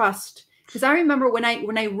lack of trust. Because I remember when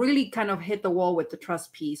I really kind of hit the wall with the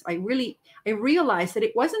trust piece, I realized that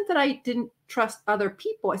it wasn't that I didn't trust other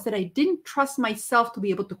people. I said I didn't trust myself to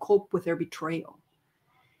be able to cope with their betrayal.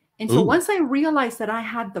 And so once I realized that I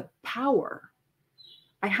had the power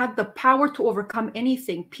to overcome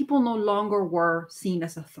anything, people no longer were seen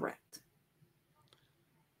as a threat.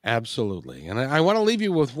 Absolutely. And I want to leave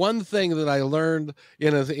you with one thing that I learned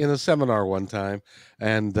in a seminar one time.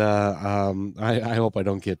 And I hope I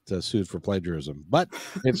don't get sued for plagiarism, but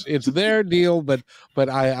it's their deal. But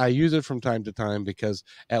I use it from time to time, because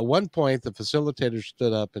at one point the facilitator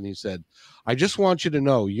stood up and he said, I just want you to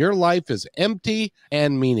know your life is empty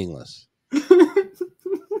and meaningless.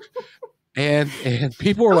 and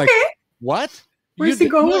people were like, what? Where's he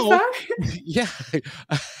going with that? Yeah.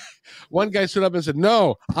 One guy stood up and said,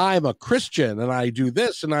 no, I'm a Christian and I do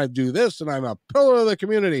this and I do this and I'm a pillar of the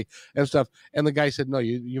community and stuff. And the guy said, no,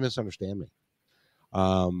 you misunderstand me.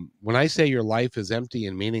 When I say your life is empty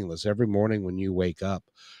and meaningless, every morning when you wake up,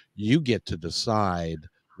 you get to decide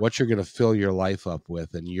what you're going to fill your life up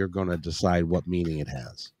with, and you're going to decide what meaning it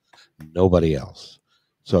has. Nobody else.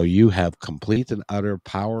 So you have complete and utter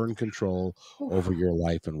power and control over your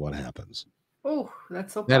life and what happens. Oh,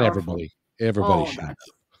 that's so That powerful. everybody should.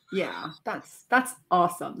 Yeah, that's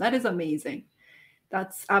awesome. That is amazing.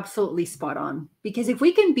 That's absolutely spot on. Because if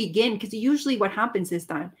we can begin, because usually what happens is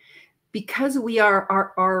that because we are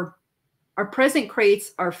our present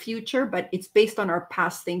creates our future, but it's based on our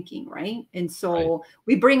past thinking, right? And so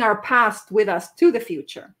we bring our past with us to the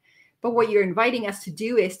future. But what you're inviting us to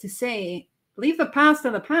do is to say, leave the past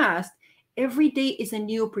in the past. Every day is a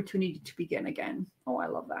new opportunity to begin again. Oh, I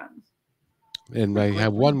love that. And I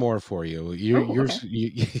have one more for you. Years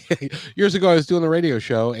ago, I was doing a radio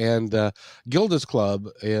show, and Gilda's Club,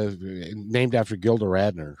 named after Gilda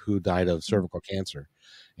Radner, who died of cervical cancer.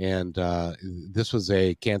 And this was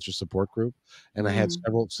a cancer support group. And I had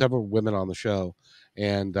several women on the show.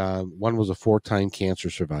 And one was a 4-time cancer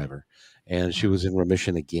survivor. And she was in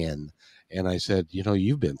remission again. And I said,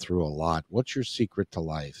 you've been through a lot. What's your secret to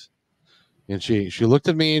life? And she looked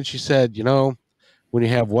at me and she said, when you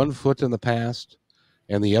have one foot in the past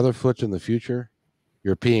and the other foot in the future,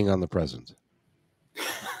 you're peeing on the present.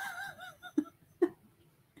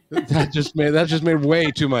 That just made way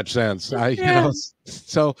too much sense.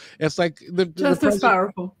 So it's like the as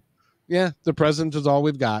powerful. Yeah, the present is all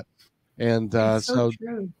we've got, and so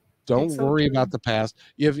true. Don't worry about the past.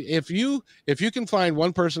 If you can find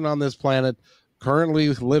one person on this planet currently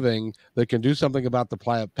living that can do something about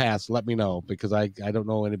the past, let me know, because I don't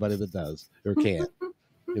know anybody that does or can.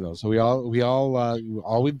 So we all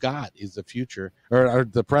we've got is the future or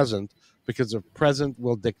the present, because the present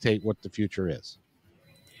will dictate what the future is.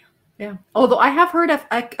 Yeah. Although I have heard of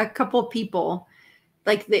a couple of people,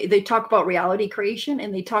 like they talk about reality creation,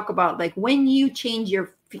 and they talk about like when you change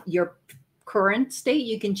your current state,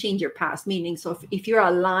 you can change your past. Meaning, so if you're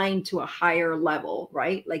aligned to a higher level,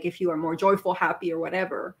 right? Like if you are more joyful, happy, or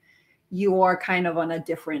whatever, you are kind of on a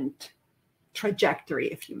different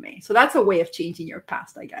trajectory, if you may. So that's a way of changing your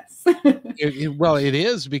past, I guess. It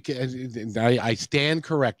is, because I stand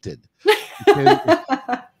corrected.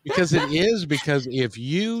 Because if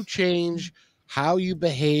you change how you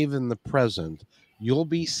behave in the present, you'll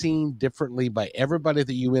be seen differently by everybody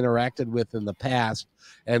that you interacted with in the past,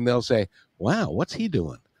 and they'll say, wow, what's he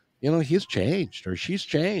doing? He's changed, or she's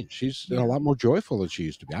changed. She's a lot more joyful than she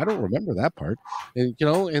used to be. I don't remember that part. And,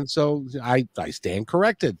 and so I stand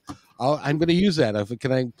corrected. I'm going to use that.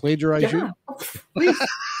 Can I plagiarize you? Please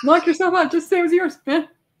knock yourself out. Just same as yours, man.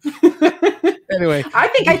 Anyway. I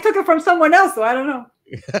think I took it from someone else, so I don't know.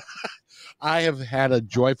 I have had a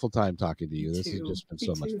joyful time talking to you. This has just been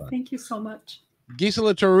so much fun. Thank you so much.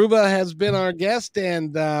 Gisela Taruba has been our guest,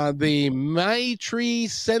 and the Maitri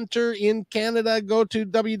Center in Canada. Go to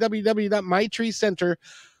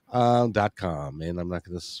www.maitrecenter.com, and I'm not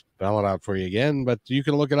going to spell it out for you again, but you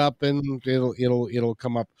can look it up, and it'll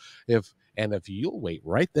come up. If you'll wait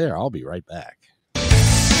right there, I'll be right back.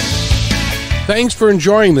 Thanks for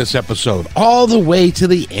enjoying this episode all the way to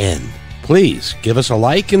the end. Please give us a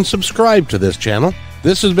like and subscribe to this channel.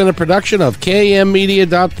 This has been a production of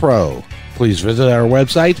kmmedia.pro. Please visit our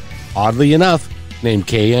website, oddly enough, named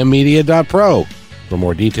kmmedia.pro, for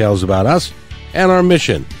more details about us and our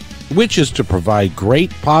mission, which is to provide great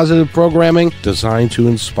positive programming designed to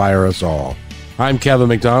inspire us all. I'm Kevin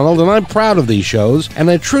McDonald, and I'm proud of these shows, and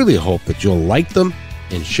I truly hope that you'll like them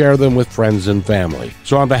and share them with friends and family.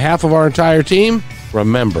 So on behalf of our entire team,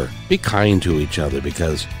 remember, be kind to each other,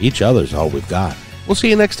 because each other's all we've got. We'll see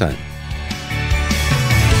you next time.